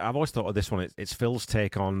always thought of this one, it's Phil's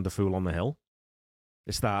take on The Fool on the Hill.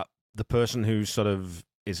 It's that the person who sort of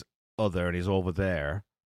is other and is over there,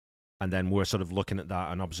 and then we're sort of looking at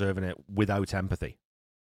that and observing it without empathy.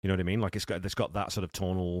 You know what I mean? Like it's got that sort of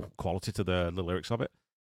tonal quality to the lyrics of it.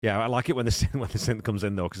 Yeah, I like it when the synth comes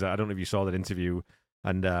in though, because I don't know if you saw that interview,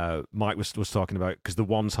 and Mike was talking about, because the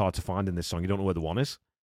one's hard to find in this song. You don't know where the one is.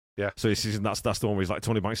 Yeah. So that's the one where he's like,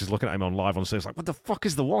 Tony Banks is looking at him on live on stage, like, what the fuck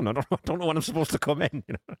is the one? I don't know when I'm supposed to come in.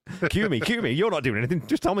 Cue me. You're not doing anything.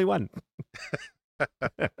 Just tell me when.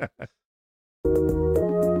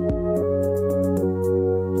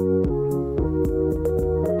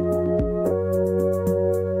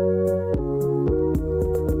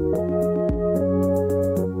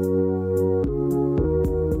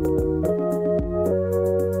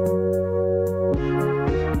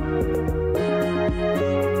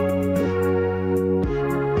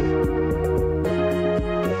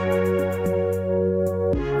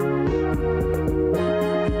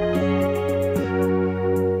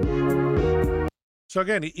 So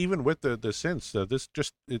again, even with the synths,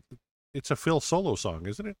 it's a Phil solo song,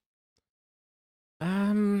 isn't it?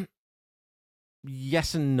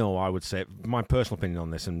 Yes and no, I would say. My personal opinion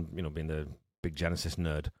on this, and being the big Genesis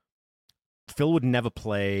nerd, Phil would never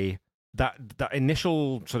play that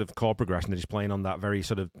initial sort of chord progression that he's playing on that very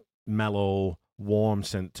sort of mellow, warm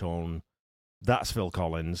synth tone. That's Phil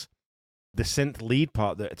Collins. The synth lead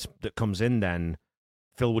part that comes in, then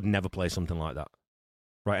Phil would never play something like that,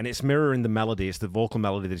 right? And it's mirroring the melody. It's the vocal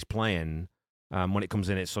melody that he's playing. When it comes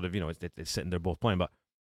in, it's sort of it's sitting there both playing. But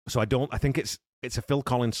so I think it's a Phil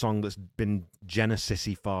Collins song that's been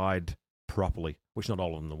Genesis-ified properly, which not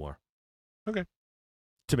all of them were. Okay.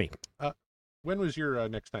 To me. When was your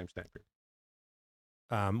next timestamp here?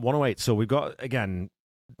 108. So we've got, again,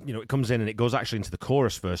 it comes in and it goes actually into the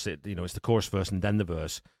chorus verse. It's the chorus first and then the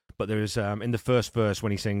verse. But there's, in the first verse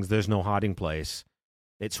when he sings, "There's no hiding place,"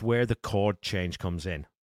 it's where the chord change comes in.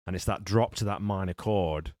 And it's that drop to that minor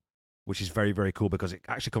chord, which is very, very cool because it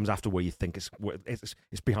actually comes after where you think it's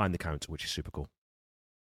behind the count, which is super cool.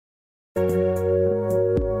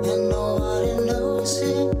 And nobody knows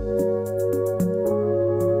it,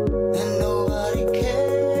 and nobody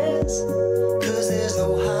cares, 'cause there's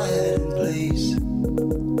no hiding place.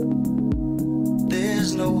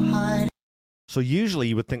 There's no hiding. So usually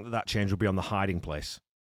you would think that change would be on the hiding place,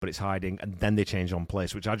 but it's hiding, and then they change on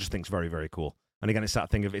place, which I just think is very, very cool. And again, it's that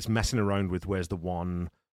thing of it's messing around with where's the one,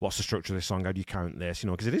 what's the structure of this song, how do you count this,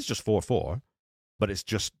 because it is just 4/4, but it's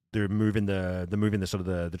just they're moving the sort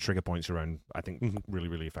of the trigger points around, I think, really,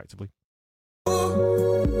 really effectively.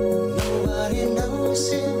 Nobody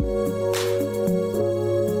knows it, and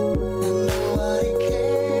nobody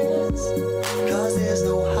cares, 'cause there's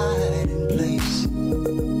no hiding place.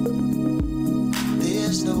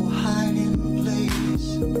 There's no hiding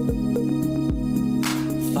place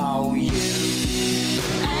for you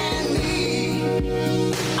and me.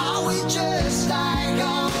 Are we just like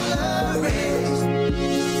all the rest?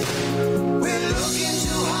 We're looking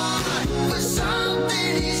too hard for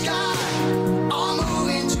something he's got, or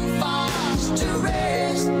moving too fast to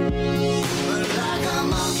rest. But like a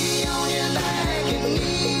monkey on your back, you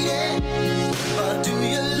need it. But do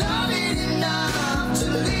you love it enough to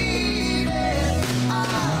leave it?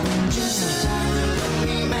 I'm just a tired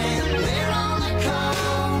lonely man there on the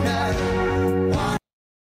corner.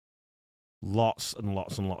 Lots and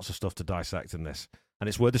lots and lots of stuff to dissect in this. And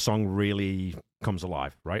it's where the song really comes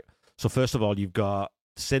alive, right? So first of all, you've got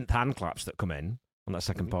synth hand claps that come in on that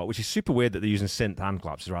second part, which is super weird that they're using synth hand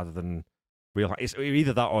claps rather than real. It's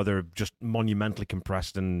either that or they're just monumentally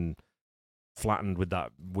compressed and flattened with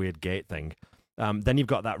that weird gate thing. Then you've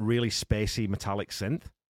got that really spacey metallic synth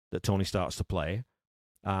that Tony starts to play.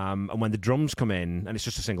 And when the drums come in, and it's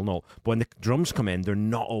just a single note, but when the drums come in, they're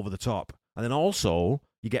not over the top. And then also,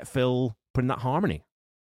 you get Phil putting that harmony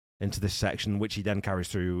into this section, which he then carries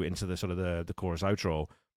through into the sort of the chorus outro.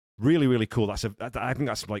 Really, really cool. I think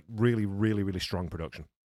that's like really, really, really strong production.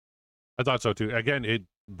 I thought so too. Again, it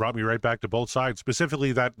brought me right back to Both Sides,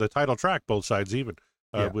 specifically the title track, Both Sides Even,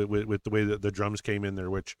 with the way that the drums came in there,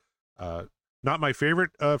 which not my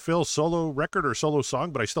favorite Phil solo record or solo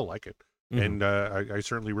song, but I still like it. And I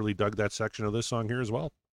certainly really dug that section of this song here as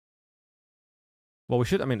well. Well, we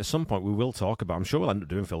should. I mean, at some point we will talk about. I'm sure we'll end up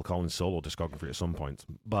doing Phil Collins' solo discography at some point.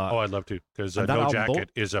 But I'd love to, because No album,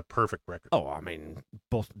 Jacket is a perfect record. Oh, I mean,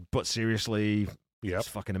 but seriously, it's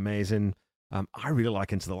fucking amazing. I really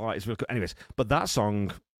like Into the Light. It's really cool. Anyways, but that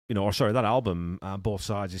song, that album, Both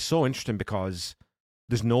Sides, is so interesting because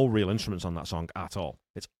there's no real instruments on that song at all.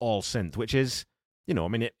 It's all synth, which is,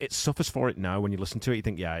 it suffers for it now. When you listen to it, you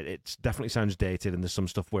think, yeah, it definitely sounds dated, and there's some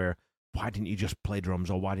stuff where, why didn't you just play drums,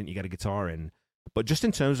 or why didn't you get a guitar in? But just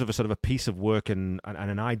in terms of a sort of a piece of work and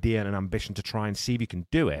an idea and an ambition to try and see if you can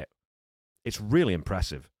do it, it's really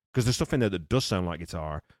impressive. Because there's stuff in there that does sound like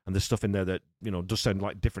guitar, and there's stuff in there that, does sound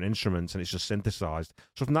like different instruments, and it's just synthesized.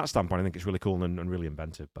 So from that standpoint, I think it's really cool and really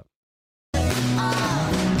inventive. But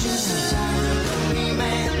I'm just a tired lonely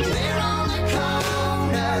man there on the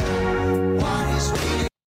corner. What is waiting?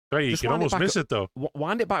 Right, you just can almost miss it, though.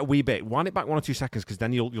 Wind it back a wee bit. Wind it back 1 or 2 seconds, because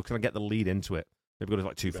then you'll kind of get the lead into it. Maybe go to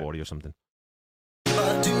like 240 or something.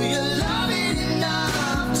 But do you love it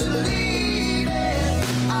enough to leave it?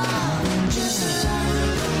 I'm just a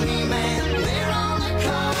tired lonely man there on the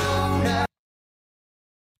corner.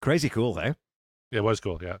 Crazy cool, eh? It was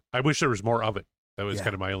cool, yeah. I wish there was more of it. That was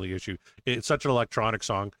kind of my only issue. It's such an electronic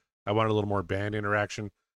song. I wanted a little more band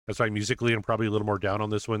interaction. That's why musically I'm probably a little more down on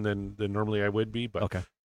this one than normally I would be. But okay.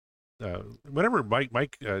 Whenever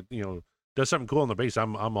Mike does something cool on the bass,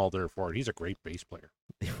 I'm all there for it. He's a great bass player.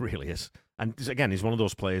 He really is. And again, he's one of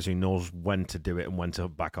those players who knows when to do it and when to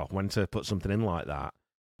back off, when to put something in like that,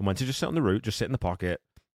 and when to just sit on the root, just sit in the pocket.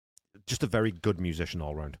 Just a very good musician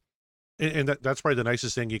all round. And that's probably the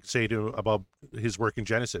nicest thing you can say about his work in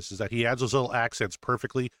Genesis is that he adds those little accents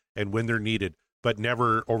perfectly and when they're needed, but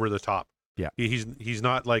never over the top. Yeah, he's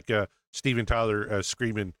not like Steven Tyler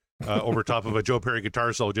screaming over top of a Joe Perry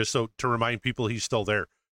guitar solo just so to remind people he's still there.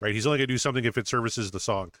 Right? He's only going to do something if it services the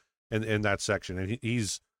song in that section, and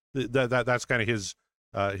that's kind of his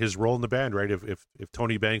role in the band. Right? If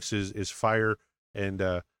Tony Banks is fire and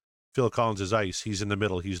Phil Collins is ice, he's in the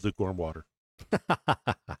middle. He's lukewarm water.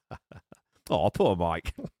 Oh, poor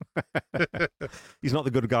Mike. He's not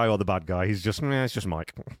the good guy or the bad guy. He's just, it's just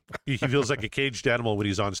Mike. He feels like a caged animal when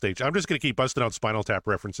he's on stage. I'm just going to keep busting out Spinal Tap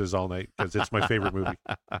references all night because it's my favorite movie.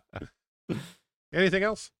 Anything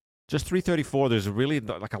else? Just 334. There's a really,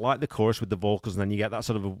 like, I like the chorus with the vocals, and then you get that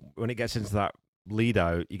sort of, when it gets into that lead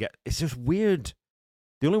out, it's just weird.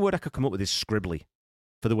 The only word I could come up with is scribbly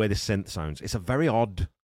for the way the synth sounds. It's a very odd.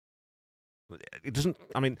 It doesn't,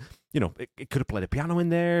 I mean, it could have played a piano in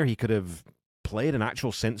there. He could have played an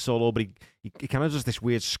actual synth solo, but he kind of does this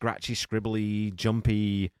weird scratchy, scribbly,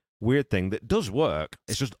 jumpy, weird thing that does work.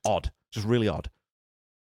 It's just odd. Just really odd.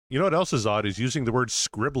 You know what else is odd is using the word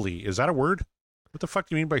scribbly. Is that a word? What the fuck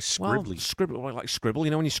do you mean by scribbly? Well, scribble, like scribble.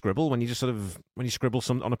 When you scribble, when you scribble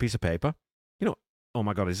something on a piece of paper, oh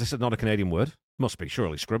my God, is this not a Canadian word? Must be,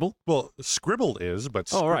 surely. Scribble? Well, scribble is, but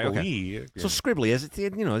scribbly... Oh, right, okay. So scribbly is,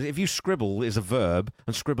 if you scribble is a verb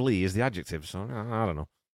and scribbly is the adjective, so I don't know.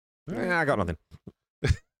 I got nothing.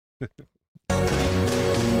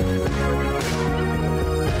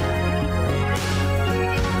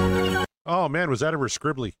 Oh, man, was that ever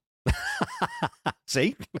scribbly?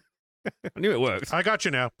 See? I knew it worked. I got you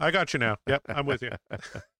now. Yep, I'm with you.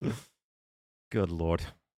 Good Lord.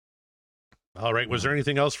 All right, was there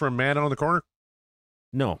anything else from Man on the Corner?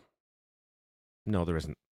 No, there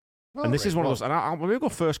isn't. And this is one of those, and I'm going to go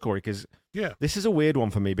first, Corey, because this is a weird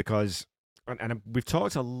one for me because, and we've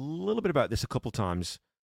talked a little bit about this a couple times.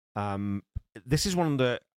 This is one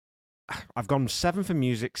that I've gone 7 for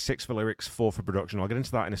music, 6 for lyrics, 4 for production. I'll get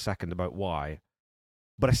into that in a second about why.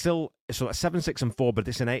 But I still, so that's 7, 6, and 4, but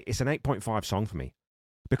it's an 8.5 song for me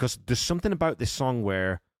because there's something about this song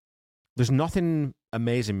where there's nothing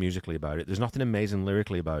amazing musically about it. There's nothing amazing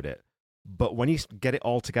lyrically about it. But when you get it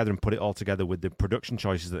all together and put it all together with the production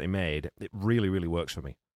choices that they made, it really, really works for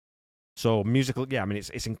me. So musical, I mean,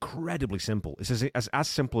 it's incredibly simple. It's as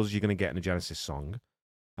simple as you're going to get in a Genesis song.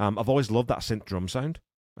 I've always loved that synth drum sound.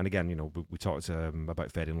 And again, we talked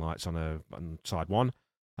about Fading Lights on side 1.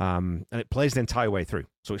 And it plays the entire way through.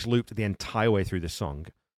 So it's looped the entire way through this song.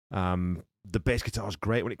 The bass guitar is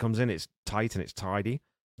great when it comes in. It's tight and it's tidy.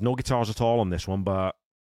 No guitars at all on this one, but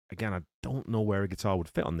again, I don't know where a guitar would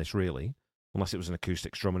fit on this, really, unless it was an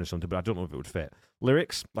acoustic strumming or something, but I don't know if it would fit.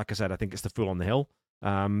 Lyrics, like I said, I think it's the Fool on the Hill.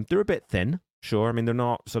 They're a bit thin, sure. I mean, they're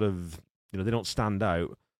not sort of, they don't stand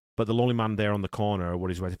out, but the lonely man there on the corner, what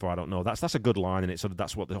he's waiting for, I don't know. That's a good line, and it's sort of,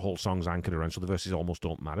 that's what the whole song's anchored around, so the verses almost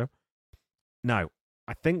don't matter. Now,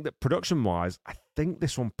 I think that production-wise, I think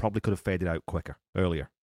this one probably could have faded out earlier.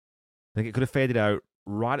 I think it could have faded out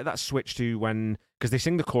right at that switch to when, because they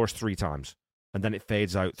sing the chorus 3 times, and then it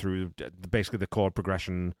fades out through basically the chord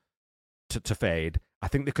progression to fade. I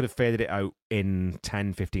think they could have faded it out in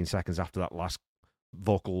 10, 15 seconds after that last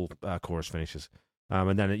vocal chorus finishes.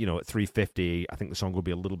 And then, at 3:50, I think the song will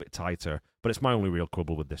be a little bit tighter, but it's my only real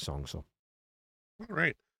quibble with this song. So, all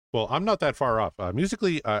right. Well, I'm not that far off.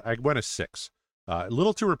 Musically, I went a 6. A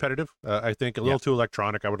little too repetitive, I think, a little too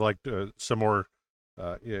electronic. I would like some more.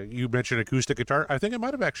 You mentioned acoustic guitar. I think it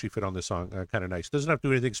might have actually fit on this song kind of nice. Doesn't have to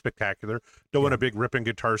do anything spectacular. Don't want a big ripping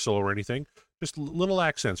guitar solo or anything. Just little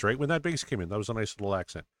accents, right? When that bass came in, that was a nice little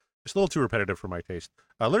accent. Just a little too repetitive for my taste.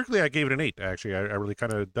 Lyrically, I gave it an 8, actually. I really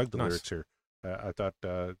kind of dug the lyrics here. I thought,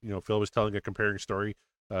 Phil was telling a comparing story.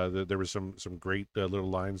 There was some great little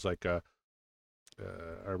lines like,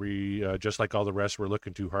 are we just like all the rest? We're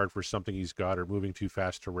looking too hard for something he's got or moving too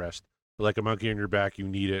fast to rest. Like a monkey on your back, you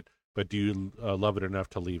need it, but do you love it enough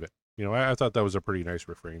to leave it? I thought that was a pretty nice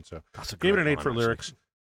refrain. So gave it an 8 for lyrics.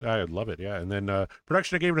 I love it, yeah. And then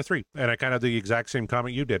production, I gave it a 3. And I kind of the exact same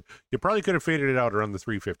comment you did. You probably could have faded it out around the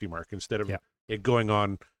 350 mark instead of it going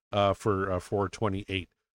on for 428.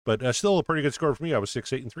 But still a pretty good score for me. I was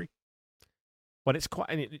 6, 8, and 3. But it's quite,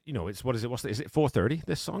 it's, what is it? Is it 430,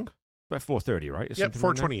 this song? About 430, right? Yep,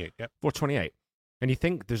 428. Yep. 428. And you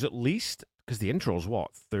think there's at least, because the intro's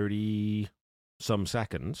 30-some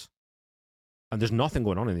seconds, and there's nothing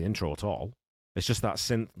going on in the intro at all. It's just that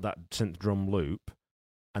synth drum loop.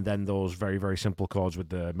 and then those very, very simple chords with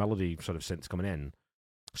the melody sort of synths coming in.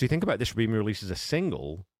 So you think about this being released as a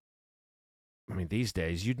single. I mean, these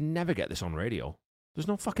days, you'd never get this on radio. There's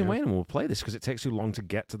no fucking way anyone will play this because it takes too long to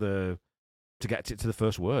get to the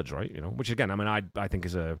first words, right? Which again, I mean, I think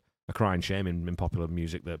is a crying shame in popular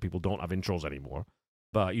music that people don't have intros anymore.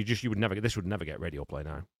 But this would never get radio play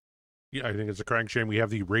now. Yeah, I think it's a crying shame we have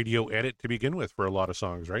the radio edit to begin with for a lot of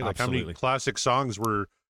songs, right? Like Absolutely. how many classic songs were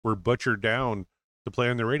butchered down to play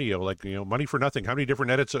on the radio? Like, Money for Nothing. How many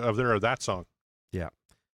different edits are there of that song? Yeah.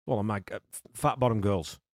 Well, I'm like, Fat Bottom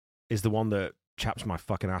Girls is the one that chaps my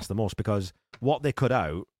fucking ass the most because what they cut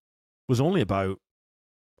out was only about,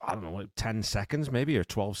 I don't know, like 10 seconds maybe, or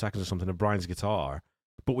 12 seconds or something of Brian's guitar.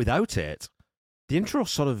 But without it, the intro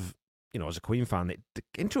sort of, as a Queen fan, the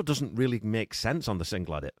intro doesn't really make sense on the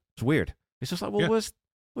single edit. It's weird. It's just like, well, where's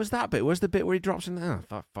that bit? Where's the bit where he drops in there?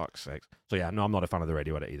 For fuck's sake. So yeah, no, I'm not a fan of the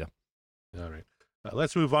radio edit either. All right.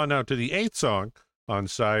 Let's move on now to the eighth song on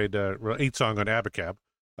Abacab.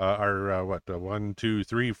 Our 1, 2,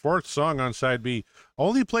 3, fourth song on side B,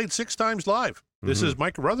 only played 6 times live. This is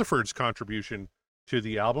Mike Rutherford's contribution to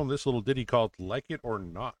the album. This little ditty called Like It or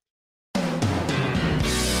Not.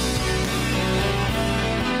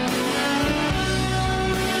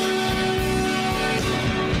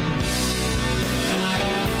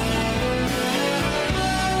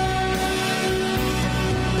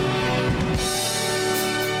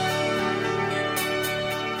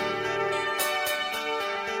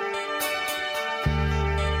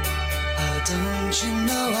 Don't you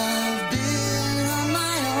know I've been on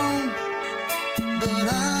my own, but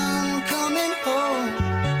I'm coming home,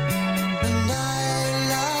 and I'd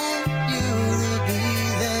like you to be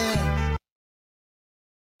there.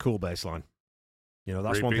 Cool bass line. That's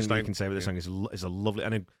Great one bass thing that you line. can say with this song is a lovely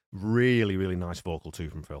and a really, really nice vocal too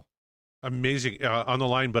from Phil. Amazing on the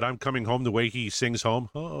line, but I'm coming home. The way he sings home,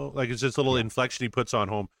 like it's this little inflection he puts on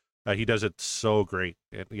home. He does it so great.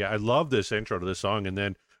 And yeah, I love this intro to this song, and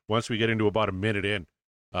then once we get into about a minute in,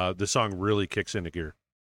 the song really kicks into gear.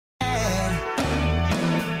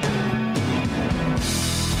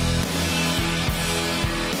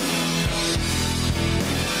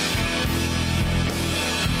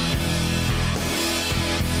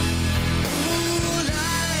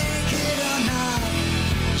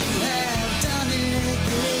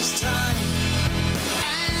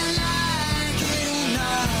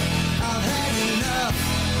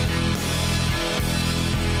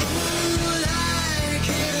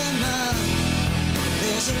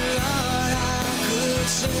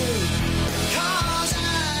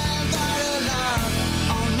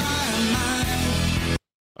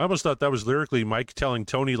 I almost thought that was lyrically Mike telling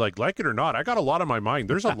Tony, like it or not, I got a lot on my mind.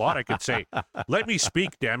 There's a lot I could say. Let me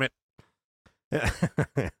speak, damn it.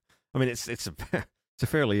 I mean, it's a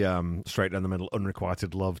fairly straight down the middle,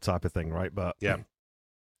 unrequited love type of thing, right? But yeah,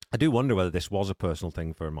 I do wonder whether this was a personal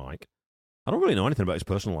thing for Mike. I don't really know anything about his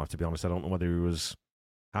personal life, to be honest. I don't know whether he was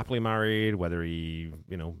happily married, whether he,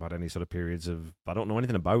 had any sort of periods of. I don't know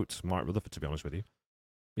anything about Mark Rutherford, to be honest with you.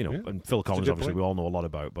 And Phil Collins, obviously, we all know a lot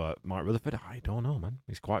about, but Mark Rutherford, I don't know, man.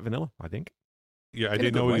 He's quite vanilla, I think. Yeah, I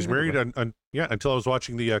didn't know he was married until I was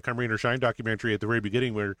watching the Come Rain or Shine documentary at the very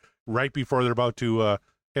beginning, where right before they're about to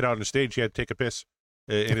head out on stage, he had to take a piss.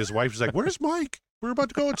 And his wife was like, "Where's Mike? We're about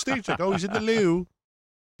to go on stage." Like, "Oh, he's in the loo."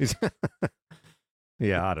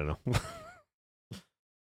 Yeah, I don't know.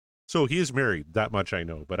 So he is married, that much I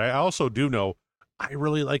know. But I also do know I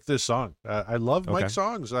really like this song. I love Mike's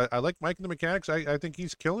songs. I like Mike and the Mechanics. I think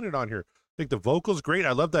he's killing it on here. I think the vocal's great.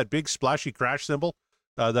 I love that big splashy crash cymbal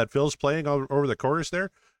that Phil's playing over the chorus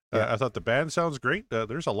there. I thought the band sounds great.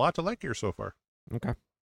 There's a lot to like here so far. Okay.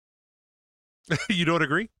 You don't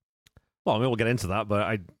agree? Well, I mean, we'll get into that,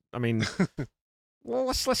 but I mean, well,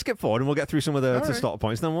 let's skip forward and we'll get through some of the start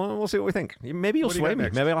points. Then we'll see what we think. Maybe you'll sway me.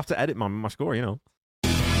 Next? Maybe I'll have to edit my score.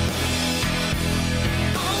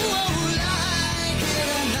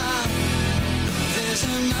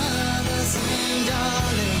 Another thing,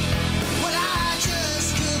 darling. Well, I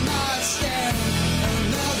just could not stand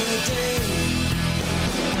another day.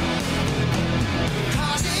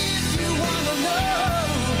 'Cause if you wanna know,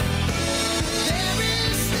 there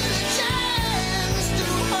is still a chance to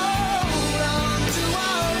hold on to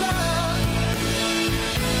our love.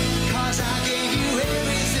 'Cause I gave you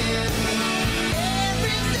everything I had,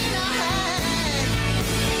 everything I had.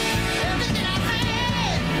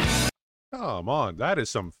 Come on, that is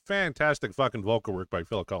some fantastic fucking vocal work by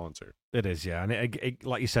Phil Collins here. It is, yeah, and it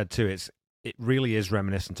like you said too, it really is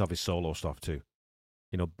reminiscent of his solo stuff too.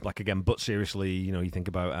 Like again, but seriously, you think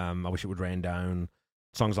about I Wish It Would Rain Down,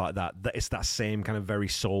 songs like that. It's that same kind of very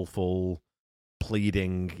soulful,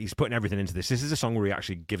 pleading. He's putting everything into this. This is a song where he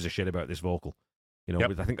actually gives a shit about this vocal. You know,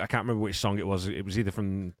 Yep. I can't remember which song it was. It was either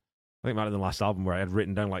from, I think it might have been the last album where I had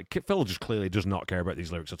written down like Phil just clearly does not care about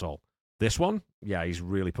these lyrics at all. This one, yeah, he's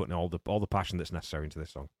really putting all the passion that's necessary into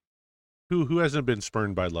this song. Who hasn't been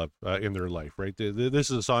spurned by love in their life, right?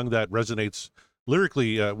 This is a song that resonates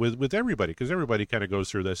lyrically with everybody, because everybody kind of goes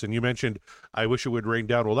through this. And you mentioned "I Wish It Would Rain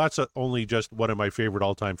Down." Well, that's only just one of my favorite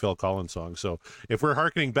all-time Phil Collins songs. So if we're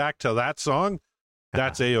hearkening back to that song,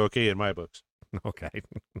 that's A-okay in my books. Okay.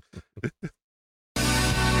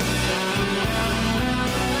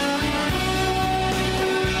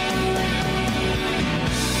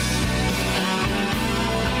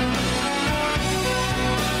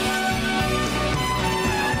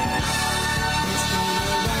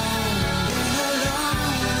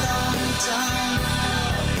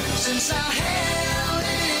 Since I held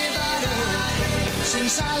anybody,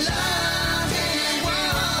 since I loved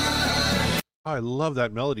anyone. I love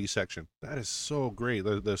that melody section. That is so great.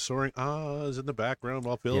 The soaring ahs in the background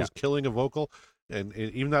while Phil is killing a vocal, and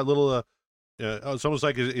even that little it's almost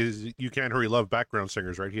like is "You Can't Hurry Love" background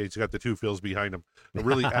singers, right? He's got the two Phils behind him,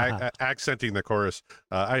 really accenting the chorus.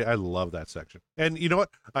 I love that section. And you know what?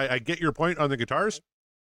 I get your point on the guitars.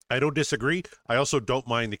 I don't disagree. I also don't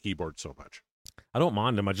mind the keyboard so much. I don't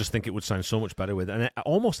mind them. I just think it would sound so much better with and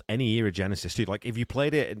almost any era Genesis too. Like if you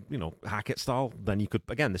played it, you know, Hackett style, then you could.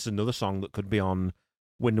 Again, this is another song that could be on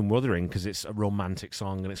Wind and Wuthering because it's a romantic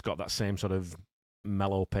song and it's got that same sort of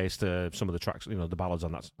mellow pace to some of the tracks, you know, the ballads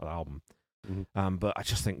on that album. Mm-hmm. But I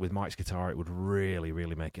just think with Mike's guitar, it would really,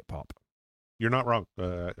 really make it pop. You're not wrong.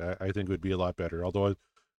 I think it would be a lot better. Although,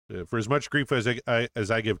 for as much grief as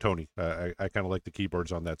I give Tony, I kind of like the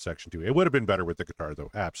keyboards on that section too. It would have been better with the guitar, though.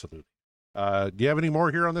 Absolutely. Do you have any more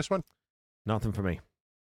here on this one? Nothing for me.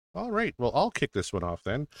 All right. Well, I'll kick this one off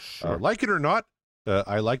then. Sure. Like it or not,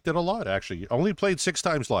 I liked it a lot, actually. Only played 6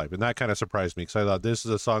 times live, and that kind of surprised me because I thought this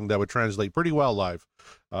is a song that would translate pretty well live.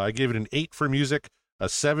 I gave it an 8 for music, a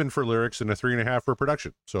 7 for lyrics, and a 3.5 for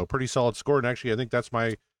production. So a pretty solid score. And actually, I think that's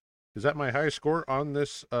is that my highest score on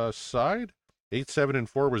this side? 8, 7, and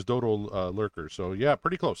 4 was Dodo Lurker. So yeah,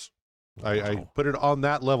 pretty close. Wow. I put it on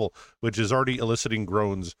that level, which is already eliciting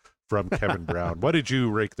groans from Kevin Brown. What did you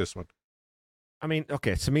rate this one? I mean,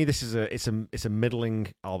 okay, to me, this is it's a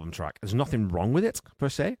middling album track. There's nothing wrong with it per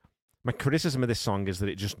se. My criticism of this song is that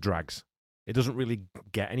it just drags. It doesn't really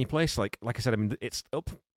get any place. Like I said, I mean, it's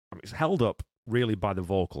held up really by the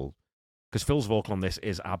vocal because Phil's vocal on this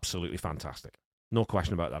is absolutely fantastic. No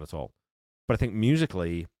question about that at all. But I think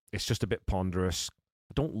musically, it's just a bit ponderous.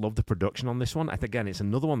 I don't love the production on this one. Again, it's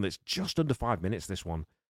another one that's just under 5 minutes. This one,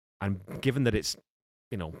 and given that it's,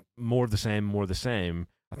 you know, more of the same,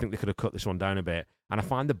 I think they could have cut this one down a bit. And I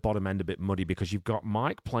find the bottom end a bit muddy because you've got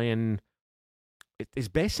Mike playing. His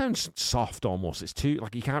bass sounds soft almost. It's too,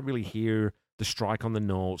 like, you can't really hear the strike on the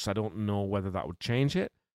notes. I don't know whether that would change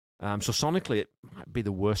it. So sonically, it might be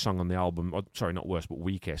the worst song on the album. Or, sorry, not worst, but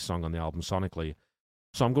weakest song on the album sonically.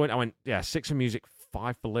 So I went 6 for music,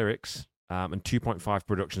 5 for lyrics, and 2.5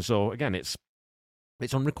 production. So again, it's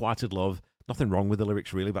unrequited love. Nothing wrong with the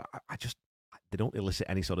lyrics really, but I just, they don't elicit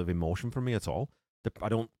any sort of emotion from me at all. I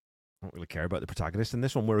don't really care about the protagonist in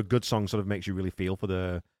this one, where a good song sort of makes you really feel for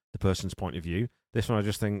the person's point of view. This one, I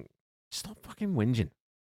just think, stop fucking whinging.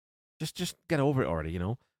 Just get over it already, you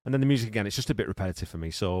know? And then the music, again, it's just a bit repetitive for me.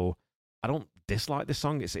 So I don't dislike this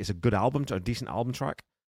song. It's a good album, a decent album track.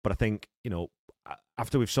 But I think, you know,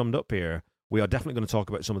 after we've summed up here, we are definitely going to talk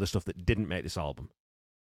about some of the stuff that didn't make this album.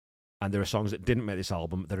 And there are songs that didn't make this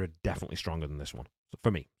album that are definitely stronger than this one,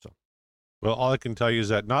 for me. So. Well, all I can tell you is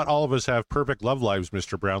that not all of us have perfect love lives,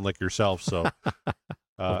 Mr. Brown, like yourself. So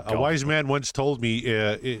a wise man once told me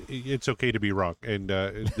it's okay to be wrong. And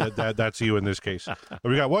that's you in this case.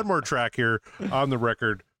 We got one more track here on the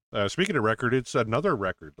record. Speaking of record, it's another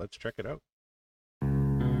record. Let's check it out.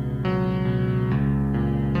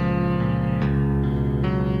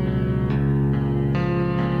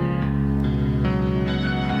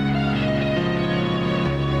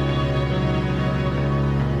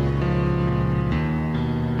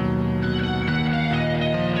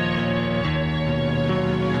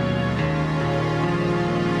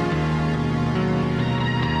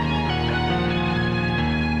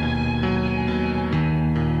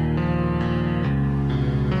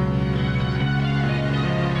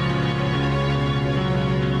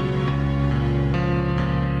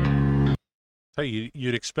 Hey,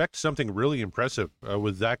 you'd expect something really impressive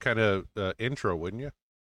with that kind of intro, wouldn't you?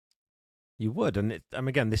 You would, and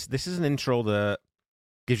again, this is an intro that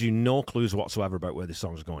gives you no clues whatsoever about where this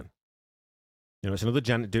song's going. You know, it's another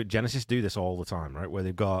Genesis do this all the time, right? Where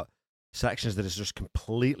they've got sections that is just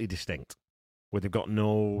completely distinct, where they've got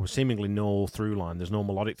seemingly no through line. There's no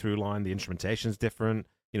melodic through line. The instrumentation's different.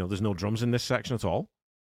 There's no drums in this section at all.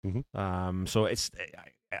 Mm-hmm. So I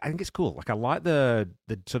think it's cool. Like I like the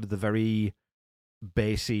sort of the very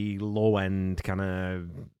bassy, low end kind of,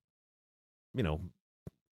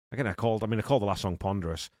 again, I called the last song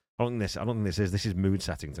Ponderous. I don't think this is mood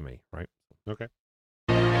setting to me, right? Okay.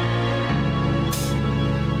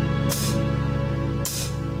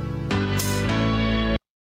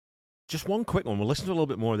 Just one quick one. We'll listen to a little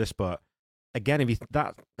bit more of this, but again,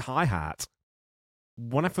 that hi-hat,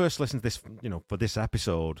 when I first listened to this, for this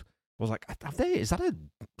episode, I was like, is that a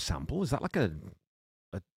sample? Is that like a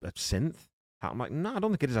synth? I'm like, no, I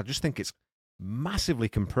don't think it is. I just think it's massively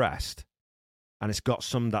compressed, and it's got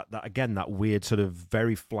some that again, that weird sort of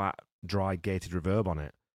very flat, dry gated reverb on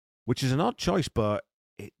it, which is an odd choice, but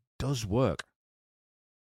it does work.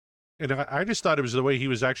 And I just thought it was the way he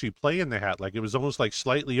was actually playing the hat. Like it was almost like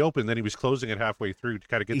slightly open, then he was closing it halfway through to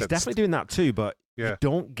kind of get He's that. He's definitely doing that too, but yeah. You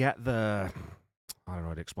don't get the... I don't know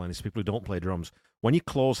how to explain this to people who don't play drums. When you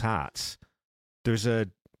close hats, there's a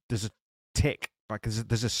tick, like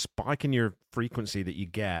there's a spike in your frequency that you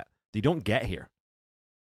don't get here.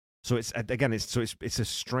 So it's a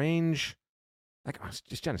strange... Like,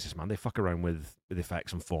 it's Genesis, man. They fuck around with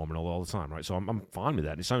effects and form and all the time, right? So I'm fine with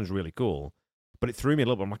that. It sounds really cool. But it threw me a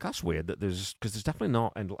little bit. I'm like, that's weird that because there's definitely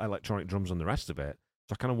not electronic drums on the rest of it.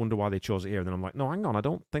 So I kind of wonder why they chose it here. And then I'm like, no, hang on, I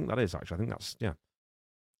don't think that is actually. I think that's, yeah.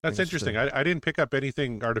 That's interesting. I didn't pick up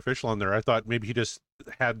anything artificial on there. I thought maybe he just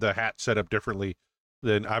had the hat set up differently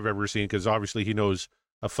than I've ever seen, because obviously he knows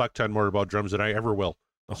a fuck ton more about drums than I ever will.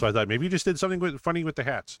 Oh. So I thought maybe he just did something funny with the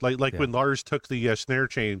hats. Like when Lars took the snare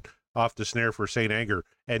chain off the snare for Saint Anger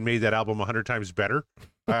and made that album 100 times better.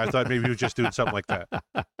 I thought maybe he was just doing something like that.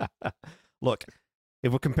 Look,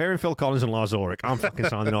 if we're comparing Phil Collins and Lars Ulrich, I'm fucking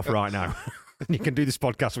signing off right now. You can do this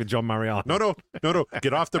podcast with John Mariano. No.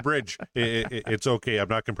 Get off the bridge. It's okay. I'm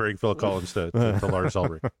not comparing Phil Collins to Lars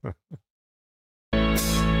Ulrich.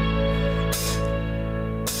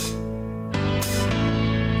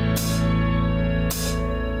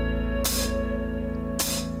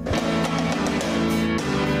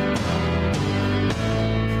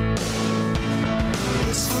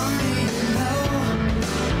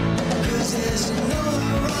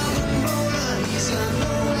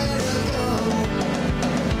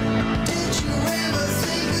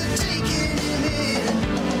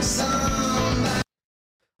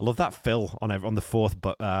 I love that Phil on the fourth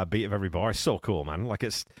beat of every bar. It's so cool, man. Like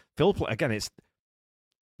it's Phil again.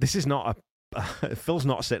 This is not a Phil's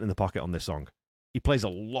not sitting in the pocket on this song. He plays a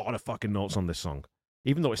lot of fucking notes on this song,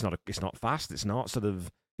 even though it's not fast. It's not sort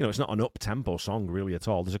of it's not an up tempo song really at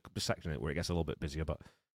all. There's a section in it where it gets a little bit busier, but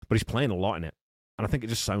he's playing a lot in it, and I think it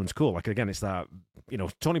just sounds cool. Like again, it's that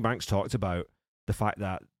Tony Banks talked about the fact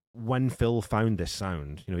that when Phil found this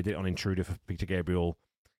sound, he did it on Intruder for Peter Gabriel.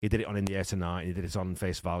 He did it on In the Air Tonight, he did it on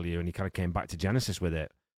Face Value, and he kind of came back to Genesis with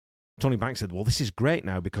it. Tony Banks said, well, this is great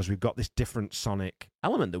now because we've got this different sonic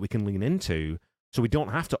element that we can lean into, so we don't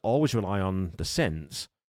have to always rely on the synths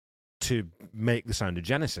to make the sound of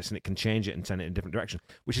Genesis, and it can change it and send it in a different direction,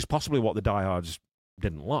 which is possibly what the diehards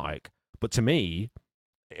didn't like. But to me,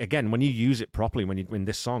 again, when you use it properly, when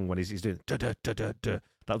this song, when he's doing da-da-da-da-da,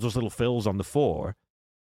 those little fills on the four,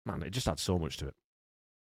 man, it just adds so much to it.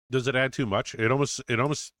 Does it add too much? It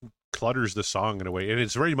almost clutters the song in a way, and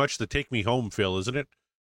it's very much the "Take Me Home" feel, isn't it?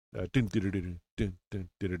 Like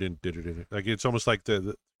it's almost like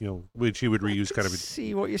the which he would reuse kind of.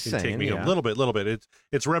 See what you're saying? Take Me Home, a little bit.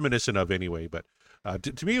 It's reminiscent of anyway, but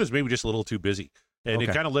to me it was maybe just a little too busy, and it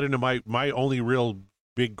kind of led into my only real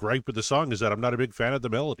big gripe with the song is that I'm not a big fan of the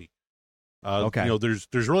melody. There's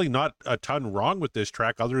really not a ton wrong with this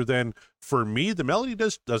track other than for me the melody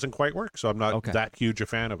doesn't quite work, so I'm not that huge a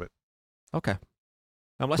fan of it. Okay,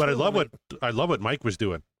 but I love what Mike was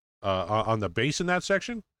doing on the bass in that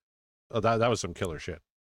section. That was some killer shit.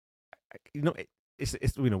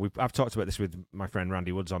 I've talked about this with my friend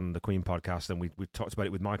Randy Woods on the Queen podcast, and we talked about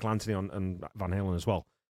it with Michael Anthony on Van Halen as well.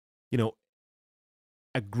 A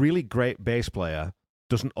really great bass player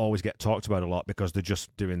doesn't always get talked about a lot because they're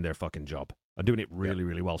just doing their fucking job and doing it really,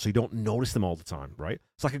 really well. So you don't notice them all the time, right?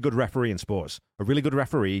 It's like a good referee in sports. A really good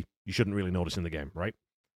referee, you shouldn't really notice in the game, right?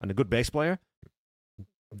 And a good bass player,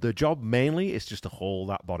 the job mainly is just to hold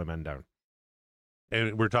that bottom end down.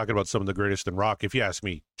 And we're talking about some of the greatest in rock. If you ask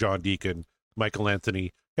me, John Deacon, Michael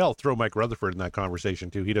Anthony, hell, throw Mike Rutherford in that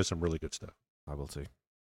conversation too. He does some really good stuff. I will too.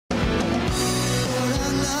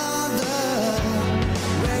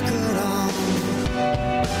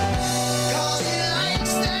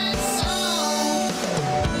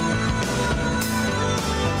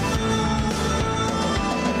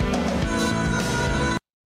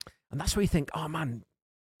 that's where you think, oh man,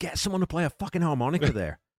 get someone to play a fucking harmonica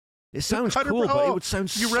there. It sounds 100%. cool, but it would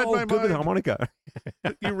sound You so read my good with mind. a harmonica.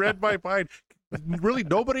 You read my mind. Really,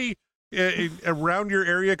 nobody around your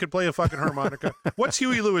area could play a fucking harmonica. What's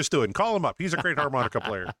Huey Lewis doing? Call him up. He's a great harmonica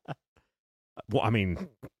player. Well, I mean,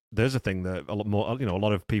 there's a thing that a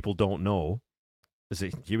lot of people don't know. Is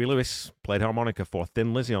that Huey Lewis played harmonica for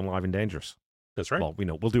Thin Lizzy on Live and Dangerous. That's right. Well,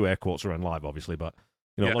 we'll do air quotes around live, obviously, but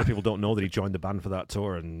a lot of people don't know that he joined the band for that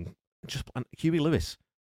tour. And Huey Lewis,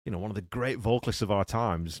 one of the great vocalists of our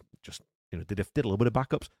times, just did a little bit of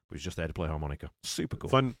backups, but was just there to play harmonica. Super cool.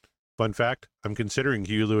 Fun fact: I'm considering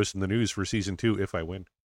Huey Lewis in the news for season 2 if I win.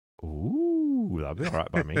 Ooh, that'd be all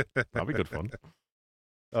right by me. That'd be good fun.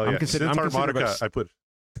 Oh yeah, synth harmonica.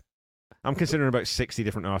 I'm considering about 60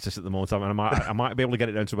 different artists at the moment, and I might be able to get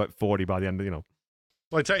it down to about 40 by the end.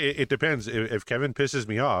 Well, I tell you, it depends. If Kevin pisses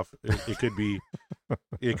me off, it could be,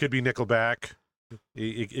 it could be Nickelback.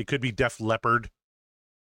 It could be Def Leppard.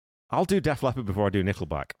 I'll do Def Leppard before I do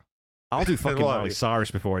Nickelback. I'll do fucking Miley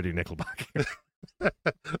Cyrus before I do Nickelback.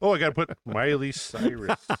 Oh, I got to put Miley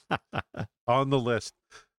Cyrus on the list.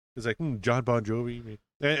 It's like John Bon Jovi,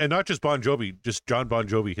 and not just Bon Jovi, just John Bon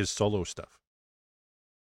Jovi, his solo stuff.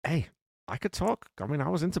 Hey, I could talk. I mean, I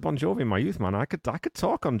was into Bon Jovi in my youth, man. I could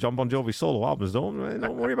talk on John Bon Jovi solo albums. Don't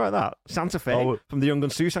worry about that. Santa Fe from the Young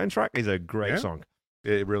Guns 2 soundtrack is a great song.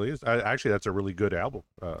 It really is. Actually, that's a really good album,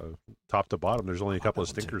 top to bottom. There's only a couple of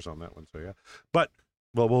stinkers on that one, so yeah. But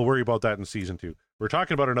we'll worry about that in season 2. We're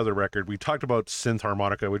talking about another record. We talked about synth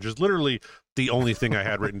harmonica, which is literally the only thing I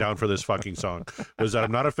had written down for this fucking song, was that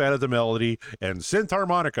I'm not a fan of the melody and synth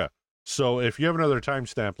harmonica. So if you have another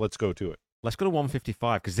timestamp, let's go to it. Let's go to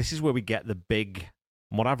 155, because this is where we get the big.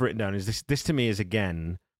 What I've written down is this to me is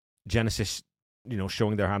again Genesis,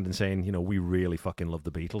 showing their hand and saying, we really fucking love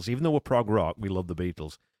the Beatles, even though we're prog rock, we love the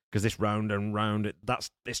Beatles, because this round and round,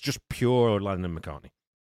 it's just pure Lennon and McCartney.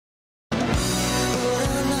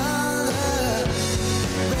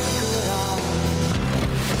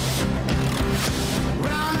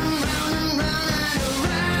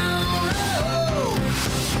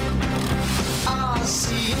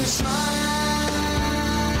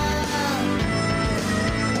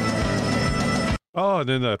 Oh, and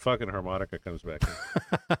then that fucking harmonica comes back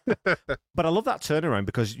in. But I love that turnaround,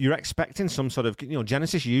 because you're expecting some sort of,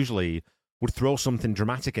 Genesis usually would throw something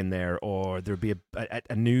dramatic in there, or there'd be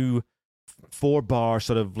a new 4-bar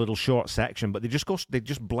sort of little short section, but they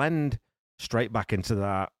just blend straight back into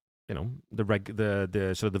that,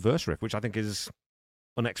 the sort of the verse riff, which I think is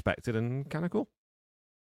unexpected and kind of cool.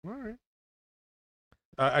 All right.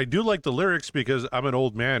 I do like the lyrics, because I'm an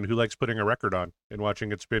old man who likes putting a record on and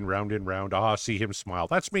watching it spin round and round. Ah, see him smile.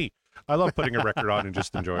 That's me. I love putting a record on and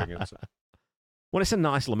just enjoying it. So. Well, it's a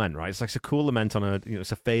nice lament, right? It's like a cool lament on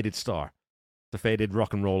it's a faded star. It's a faded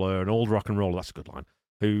rock and roller, an old rock and roller, that's a good line,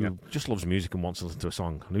 who just loves music and wants to listen to a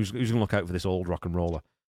song. And who's going to look out for this old rock and roller?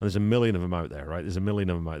 And there's a million of them out there, right? There's a million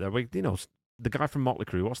of them out there. The guy from Motley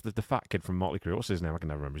Crue, what's the fat kid from Motley Crue? What's his name? I can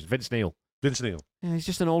never remember. It's Vince Neil. Vince Neil. Yeah, he's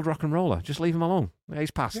just an old rock and roller. Just leave him alone. Yeah, he's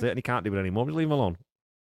past it and he can't do it anymore. Just leave him alone.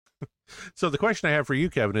 So the question I have for you,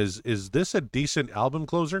 Kevin, is this a decent album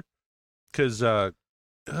closer? Because I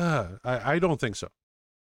don't think so.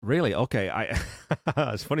 Really? Okay.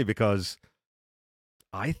 It's funny, because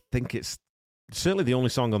I think it's certainly the only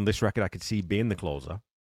song on this record I could see being the closer.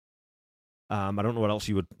 I don't know what else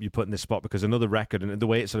you put in this spot, because another record, and the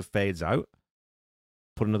way it sort of fades out,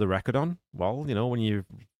 put another record on. Well, when you're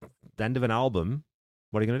the end of an album,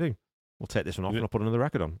 what are you going to do? We'll take this one off and I'll put another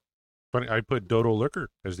record on. Funny, I put Dodo Lurker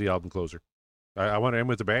as the album closer. I want to end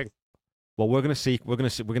with a bang. Well, we're going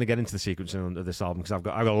to get into the sequencing of this album, because I've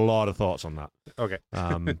got a lot of thoughts on that. Okay.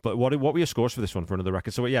 But what were your scores for this one, for another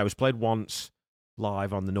record? So yeah, it was played once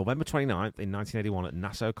live on the November 29th in 1981 at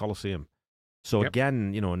Nassau Coliseum. So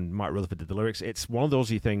again, and Mike Rutherford did the lyrics. It's one of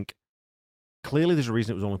those you think, clearly there's a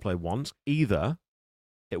reason it was only played once. Either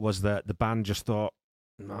it was that the band just thought,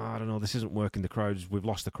 no, I don't know, this isn't working, we've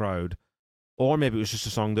lost the crowd. Or maybe it was just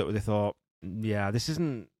a song that they thought, yeah, this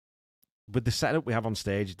isn't, with the setup we have on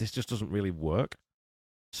stage, this just doesn't really work.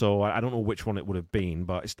 So I don't know which one it would have been,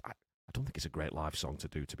 but I don't think it's a great live song to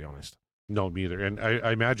do, to be honest. No, me either. And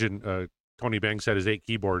I imagine Tony Banks had his 8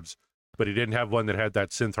 keyboards, but he didn't have one that had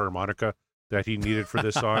that synth harmonica that he needed for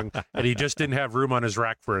this song, and he just didn't have room on his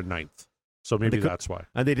rack for a 9th. So maybe that's why.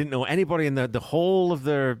 And they didn't know anybody in the whole of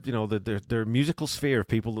their, their musical sphere of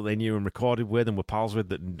people that they knew and recorded with and were pals with,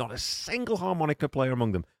 that not a single harmonica player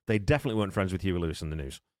among them. They definitely weren't friends with Huey Lewis in the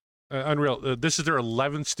news. Unreal. This is their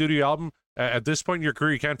 11th studio album. At this point in your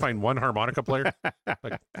career, you can't find one harmonica player.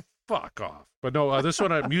 Like, fuck off. But no, this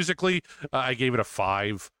one, musically, I gave it a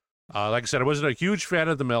 5. Like I said, I wasn't a huge fan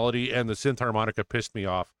of the melody, and the synth harmonica pissed me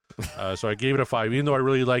off. So I gave it a 5, even though I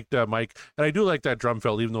really liked Mike. And I do like that drum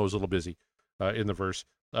fill, even though it was a little busy in the verse.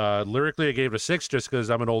 Lyrically, I gave it a 6 just because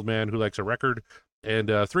I'm an old man who likes a record.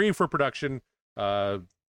 And 3 for production.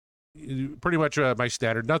 Pretty much my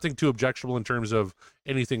standard. Nothing too objectionable in terms of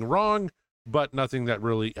anything wrong, but nothing that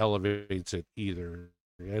really elevates it either.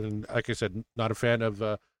 And like I said, not a fan of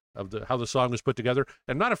how the song was put together,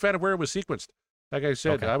 and not a fan of where it was sequenced. Like I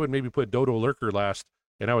said, I would maybe put Dodo Lurker last,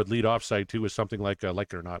 and I would lead off side 2 with something like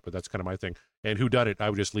It or Not, but that's kind of my thing. And Who Done It, I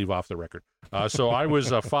would just leave off the record. So I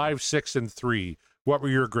was 5, 6, and 3. What were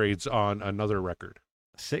your grades on another record?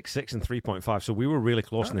 6, 6, and 3.5. So we were really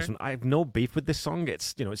close on this one. I have no beef with this song.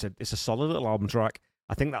 It's it's a solid little album track.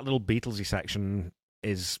 I think that little Beatlesy section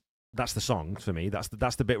that's the song for me. That's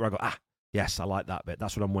the bit where I go, yes, I like that bit.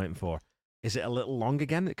 That's what I'm waiting for. Is it a little long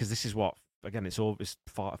again? Because this is what, again, it's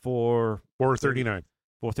 4:39.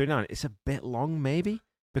 4:39. It's a bit long, maybe,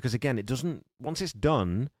 because again, it doesn't. Once it's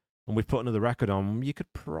done and we've put another record on, you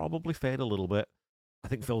could probably fade a little bit. I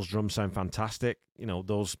think Phil's drums sound fantastic.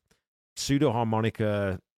 Those pseudo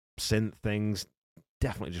harmonica synth things.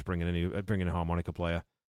 Definitely just bring in a harmonica player.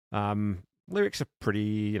 Lyrics are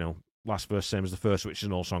pretty, last verse same as the first, which is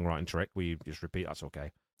an old songwriting trick. We just repeat. That's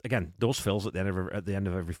okay. Again, those fills at the end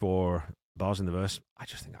of every 4 bars in the verse. I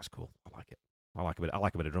just think that's cool. I like it. I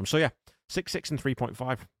like a bit of drum. So yeah, 6, 6, and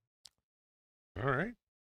 3.5. All right.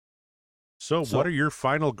 So what are your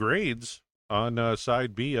final grades on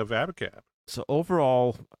side B of Abacab? So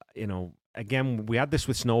overall, again, we had this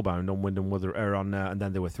with Snowbound on Wind and Wither, and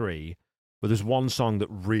then there were 3. But there's one song that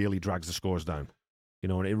really drags the scores down.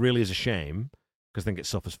 And it really is a shame because I think it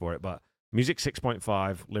suffers for it. But music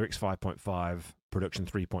 6.5, lyrics 5.5, production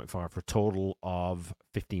 3.5 for a total of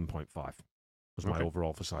 15.5 was my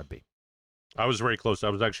overall for side B. I was very close. I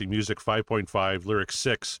was actually music 5.5, lyrics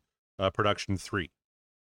 6, production 3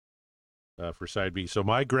 for side B. So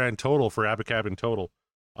my grand total for Abacab in total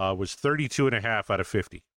was 32.5 out of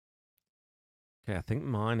 50. Okay, I think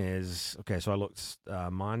mine is... Okay, so I looked...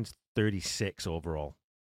 mine's 36 overall.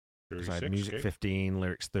 36, I had music 15,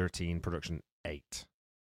 lyrics 13, production 8.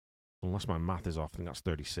 Unless my math is off, I think that's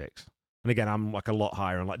 36. And again, I'm like a lot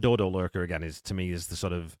higher. And like Dodo Lurker, again, to me is the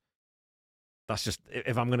sort of... That's just...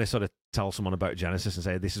 If I'm going to sort of tell someone about Genesis and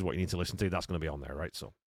say, this is what you need to listen to, that's going to be on there, right?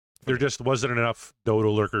 So... There just wasn't enough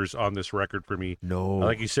Dodo Lurkers on this record for me. No.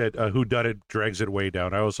 Like you said, Who Done It drags it way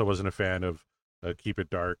down. I also wasn't a fan of Keep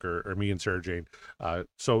It Dark or Me and Sarah Jane.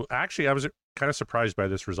 So actually, I was kind of surprised by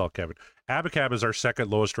this result, Kevin. Abacab is our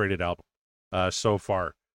second lowest rated album so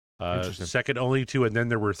far. Second only to, and then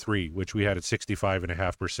there were 3, which we had at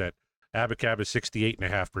 65.5%. Abacab is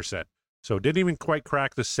 68.5%. So didn't even quite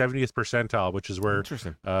crack the 70th percentile, which is where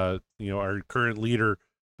our current leader,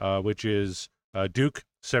 which is Duke,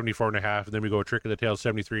 74.5, and then we go Trick of the Tail,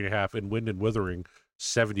 73.5, and Wind and Withering,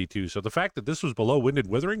 72. So the fact that this was below Wind and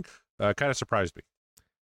Withering kind of surprised me.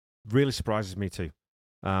 Really surprises me too.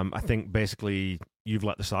 I think basically you've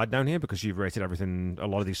let the side down here because you've rated everything, a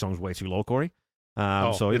lot of these songs way too low, Corey.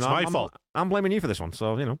 So it's my fault. I'm blaming you for this one.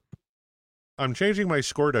 So I'm changing my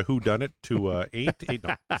score to Who Done It to 8.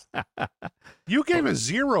 No. You gave a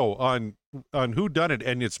 0 on Who Done It,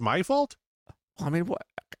 and it's my fault. I mean, what?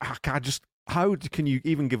 How can you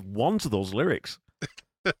even give 1 to those lyrics?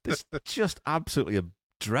 It's just absolutely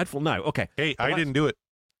dreadful. Now, okay. Hey, I didn't do it.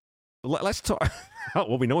 Let's talk.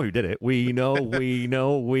 Well, we know who did it. We know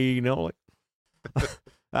it.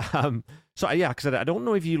 So yeah, because I don't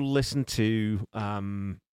know if you listened to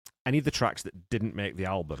any of the tracks that didn't make the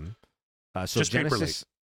album. So just Genesis,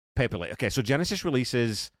 Paperlate. Okay, so Genesis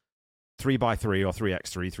releases 3x3 or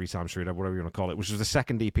 3x3, 3x3, whatever you want to call it, which was the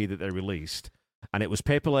second EP that they released. And it was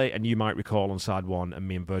Paperlate and You Might Recall on side 1 and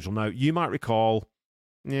Me and Virgil. Now, You Might Recall,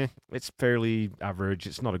 it's fairly average.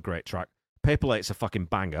 It's not a great track. Paperlate's a fucking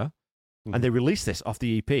banger. Mm-hmm. And they released this off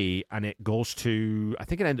the EP and it goes to, I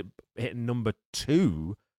think it ended up hitting number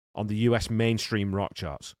 2 on the US mainstream rock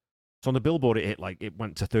charts. So on the Billboard, it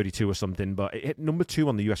went to 32 or something, but it hit number 2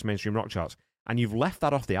 on the US mainstream rock charts. And you've left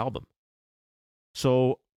that off the album.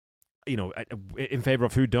 So, in favor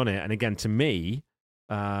of Who Done It, and again, to me,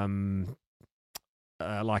 like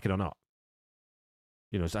it or not.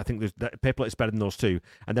 So I think Paperlate is better than those 2.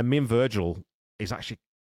 And then Me and Virgil is actually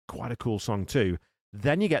quite a cool song too.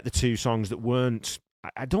 Then you get the 2 songs that weren't,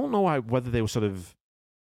 I don't know whether they were sort of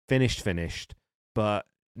finished, but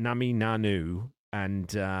Nami Nanu and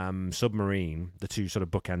Submarine, the 2 sort of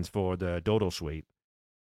bookends for the Dodo Suite.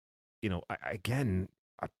 I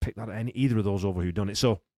picked that at either of those over Who Done It.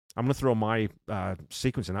 So I'm going to throw my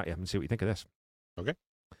sequencing at you and see what you think of this. Okay.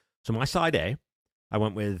 So my side A, I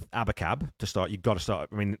went with Abacab to start. You've got to start.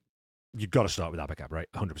 I mean, you've got to start with Abacab, right?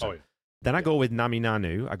 100%. Oh, yeah. Then I go with Nami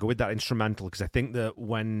Nanu. I go with that instrumental because I think that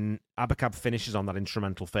when Abacab finishes on that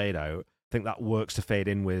instrumental fade out, I think that works to fade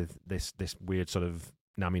in with this weird sort of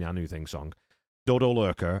Nami Nanu thing song. Dodo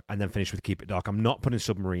Lurker, and then finish with Keep It Dark. I'm not putting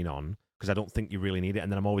Submarine on because I don't think you really need it.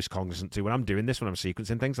 And then I'm always cognizant too when I'm doing this, when I'm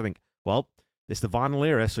sequencing things, I think, well, it's the vinyl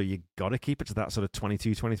era, so you got to keep it to that sort of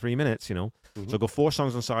 22, 23 minutes, you know. Mm-hmm. So go 4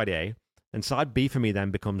 songs on side A, and side B for me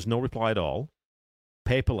then becomes No Reply at All,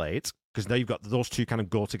 Paper Late, because now you've got those two kind of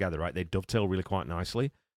go together, right? They dovetail really quite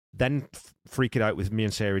nicely. Then Freak It Out with Me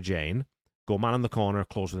and Sarah Jane, go Man in the Corner,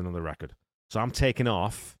 close with another record. So I'm taking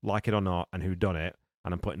off Like It or Not and Who Done It,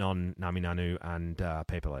 and I'm putting on Nami Nanu and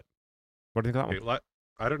Paper Late. What do you think of that one?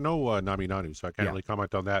 I don't know Nami Nanu, so I can't really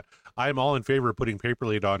comment on that. I'm all in favor of putting Paper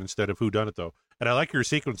Late on instead of Who Done It, though. And I like your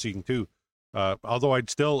sequencing, too. Although I'd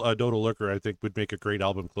still, Dodo Lurker, I think, would make a great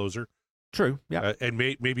album closer. True, yeah. And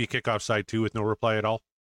maybe a kickoff side, too, with No Reply at All.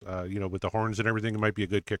 With the horns and everything, it might be a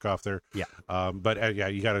good kickoff there. Yeah. But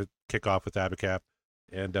you got to kick off with Abacab.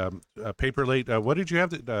 And Paper Late, what did you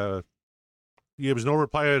have? It was No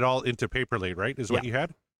Reply at All into Paper Late, right? Is what you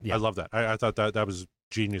had? Yeah. I love that. I thought that was a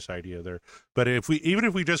genius idea there. But even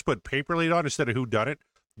if we just put Paper Late on instead of Who Done It,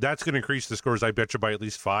 that's going to increase the scores, I bet you, by at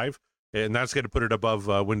least 5. And that's going to put it above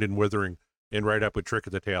Wind and Withering and right up with Trick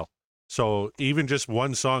of the Tail. So even just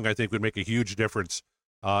one song, I think, would make a huge difference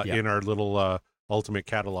in our little ultimate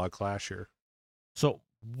catalog clash here. So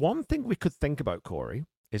one thing we could think about, Corey,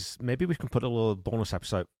 is maybe we can put a little bonus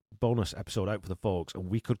episode out for the folks, and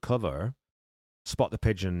we could cover Spot the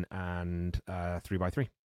Pigeon and 3x3.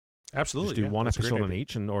 Absolutely. Just do one episode on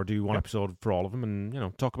each, or do one episode for all of them,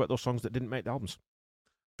 and talk about those songs that didn't make the albums.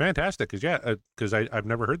 Fantastic, because I've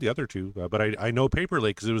never heard the other two, but I know Paper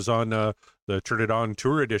Lake because it was on the Turn It On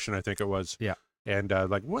Tour edition, I think it was. Yeah. And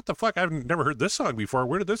like, what the fuck? I've never heard this song before.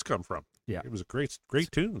 Where did this come from? Yeah. It was a great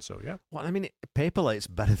tune. So yeah. Well, I mean, Paper Late's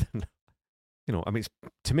better than,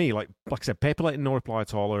 to me, like I said, Paper Late and No Reply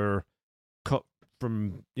at All are cut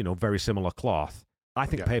from, very similar cloth. I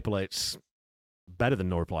think Paper Late's better than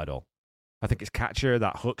No Reply at All. I think it's catchier.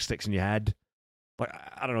 That hook sticks in your head. Like,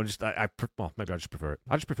 I don't know, maybe I just prefer it.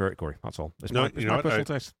 I just prefer it, Corey. That's all. It's my personal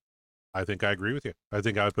taste. I think I agree with you. I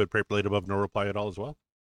think I would put Paper Late above No Reply at All as well.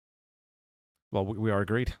 Well, we are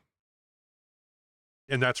agreed.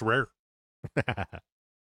 And that's rare. Do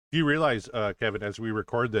you realize, Kevin, as we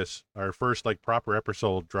record this, our first proper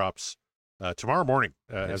episode drops tomorrow morning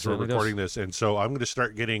as we're recording this. And so I'm going to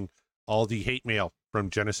start getting all the hate mail from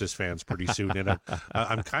Genesis fans pretty soon. And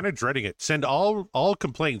I'm kind of dreading it. Send all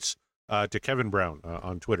complaints to Kevin Brown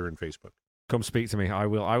on Twitter and Facebook. Come speak to me. I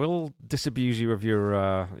will disabuse you of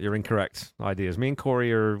your incorrect ideas. Me and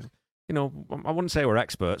Corey are, I wouldn't say we're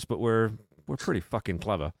experts, but we're pretty fucking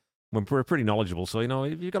clever. We're pretty knowledgeable. So,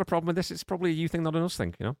 if you've got a problem with this, it's probably a you thing, not an us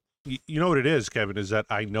thing, You know what it is, Kevin, is that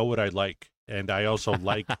I know what I like, and I also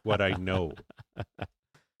like what I know.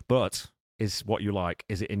 But is what you like,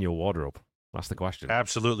 is it in your wardrobe? That's the question.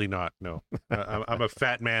 Absolutely not. No. I'm a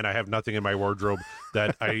fat man. I have nothing in my wardrobe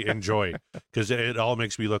that I enjoy because it all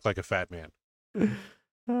makes me look like a fat man.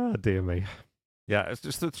 Oh, dear me. Yeah, it's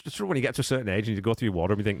just true when you get to a certain age and you go through your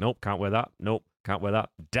wardrobe, you think, nope, can't wear that. Nope, can't wear that.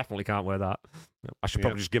 Definitely can't wear that. I should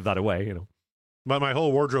probably just give that away, My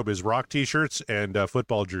whole wardrobe is rock T-shirts and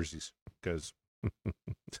football jerseys because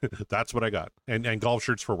that's what I got. And golf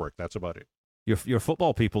shirts for work. That's about it. Your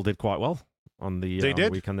football people did quite well on the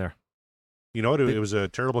weekend there. You know, it was a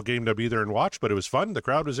terrible game to be there and watch, but it was fun. The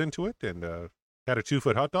crowd was into it and had a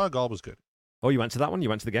 2-foot hot dog. All was good. Oh, you went to that one? You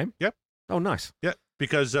went to the game? Yep. Oh, nice. Yeah,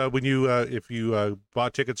 because when if you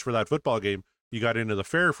bought tickets for that football game, you got into the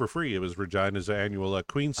fair for free. It was Regina's annual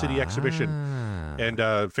Queen City exhibition.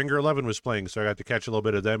 And Finger 11 was playing, so I got to catch a little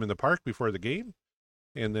bit of them in the park before the game.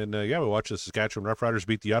 And then, we watched the Saskatchewan Roughriders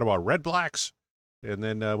beat the Ottawa Red Blacks. And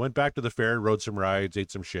then went back to the fair, rode some rides,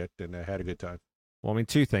 ate some shit, and had a good time. Well, I mean,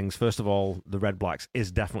 two things. First of all, the Red Blacks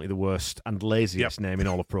is definitely the worst and laziest name in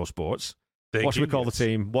all of pro sports. What should we call the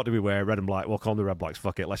team? What do we wear? Red and black. We'll call them the Red Blacks.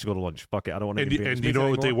 Fuck it. Let's go to lunch. Fuck it. I don't want to be And you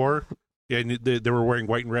know what they wore? Yeah, and they were wearing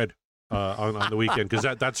white and red on the weekend because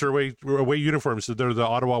that's their away uniforms. So they're the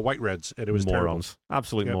Ottawa White Reds, and it was morons. Terrible.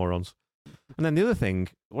 Absolute morons. And then the other thing,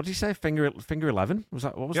 what did you say? Finger 11? Was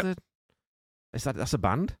that? What was the? That's a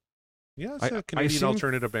band? Yeah, it's a Canadian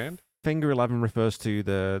alternative band. Finger 11 refers to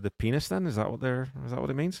the penis. Then is that what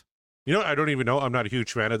it means? You know, I don't even know. I'm not a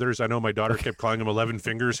huge fan of theirs. I know my daughter kept calling them 11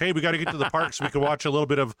 Fingers. Hey, we got to get to the park so we can watch a little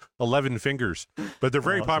bit of 11 Fingers. But they're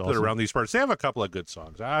very popular around these parts. They have a couple of good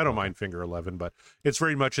songs. I don't mind Finger 11, but it's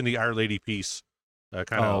very much in the Our Lady Peace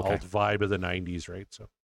kind of alt vibe of the 90s, right? So,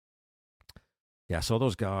 yeah, so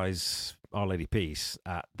those guys, Our Lady Peace,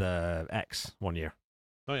 at the X one year.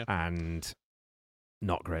 Oh, yeah. And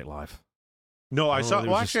not great live. No, I Oh, saw. there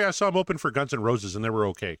Well, was actually, I saw them open for Guns N' Roses, and they were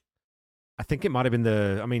okay. I think it might have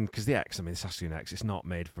been because the X, it's Saskatoon X, it's not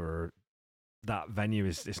made for that venue.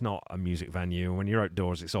 It's not a music venue. When you're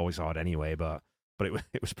outdoors, it's always hard anyway, but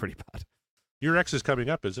it was pretty bad. Your X is coming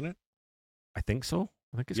up, isn't it? I think so.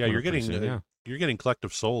 I think it's Yeah, coming you're up pretty getting soon, you're getting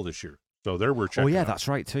Collective Soul this year, so there we're checking. Oh yeah, out. that's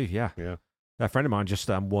right too. Yeah. Yeah. A friend of mine just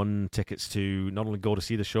won tickets to not only go to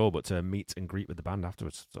see the show, but to meet and greet with the band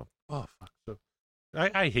afterwards. So. Oh fuck. So,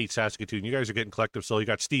 I hate Saskatoon. You guys are getting Collective Soul. You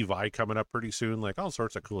got Steve Vai coming up pretty soon. Like all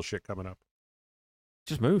sorts of cool shit coming up.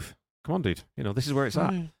 Just move. Come on, dude. This is where it's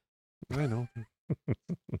at. I know.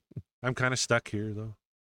 I'm kind of stuck here though.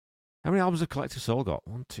 How many albums have Collective Soul got?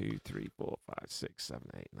 1, 2, 3, 4, 5, 6, 7,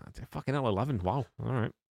 8, 9, 10. Fucking hell, 11. Wow. All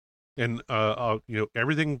right. And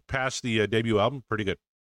everything past the debut album, pretty good.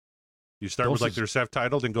 You start with like their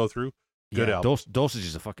self-titled and go through. Good album. Dosage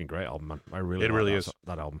is a fucking great album, man. It really is.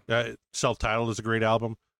 That album. Self-titled is a great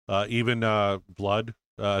album. Even Blood,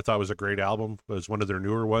 I thought was a great album. It was one of their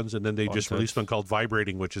newer ones, and then they just released one called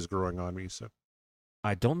Vibrating, which is growing on me. So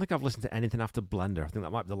I don't think I've listened to anything after Blender. I think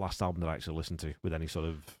that might be the last album that I actually listened to with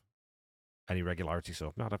any regularity.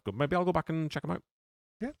 So maybe I'll go back and check them out.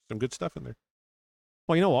 Yeah, some good stuff in there.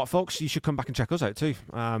 Well, you know what, folks? You should come back and check us out too.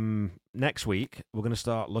 Next week, we're going to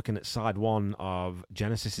start looking at side one of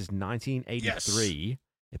Genesis's 1983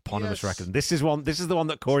 eponymous record. This is the one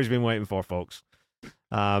that Corey's been waiting for, folks.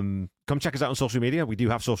 Come check us out on social media. We do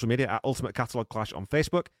have social media at Ultimate Catalog Clash on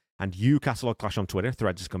Facebook and You Catalog Clash on Twitter.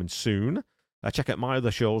 Threads is coming soon. Check out my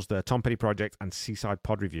other shows, the Tom Petty Project and Seaside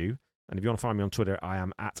Pod Review. And if you want to find me on Twitter, I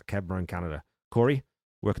am at Kev Brown Canada. Corey,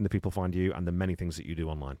 where can the people find you and the many things that you do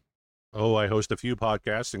online? Oh, I host a few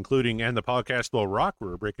podcasts, including And the Podcast Will Rock.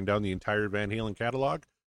 We're breaking down the entire Van Halen catalog.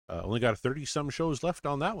 Only got 30-some shows left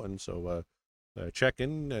on that one, so check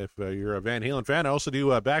in if you're a Van Halen fan. I also do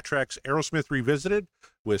Backtrack's Aerosmith Revisited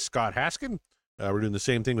with Scott Haskin. We're doing the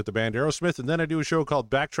same thing with the band Aerosmith. And then I do a show called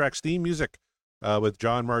Backtrack's Theme Music with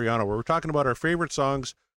John Mariano, where we're talking about our favorite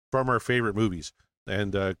songs from our favorite movies.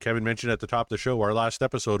 And Kevin mentioned at the top of the show, our last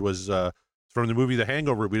episode was from the movie The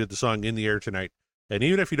Hangover. We did the song In the Air Tonight. And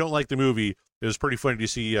even if you don't like the movie, it was pretty funny to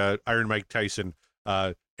see Iron Mike Tyson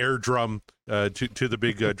air drum to the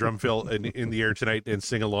big drum fill in the air tonight and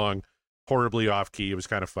sing along horribly off key. It was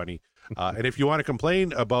kind of funny. And if you want to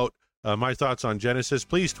complain about my thoughts on Genesis,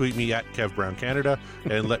 please tweet me at Kev Brown Canada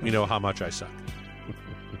and let me know how much I suck.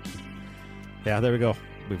 Yeah, there we go.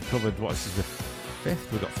 We've covered this is the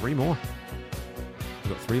 5th. We've got 3 more.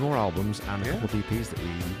 We've got 3 more albums and a couple of EPs that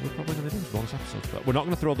we're probably going to do as bonus episodes. But we're not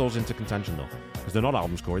going to throw those into contention, though, because they're not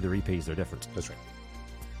albums, Corey. They're EPs. They're different. That's right.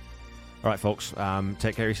 All right, folks.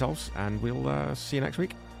 Take care of yourselves, and we'll see you next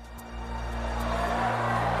week.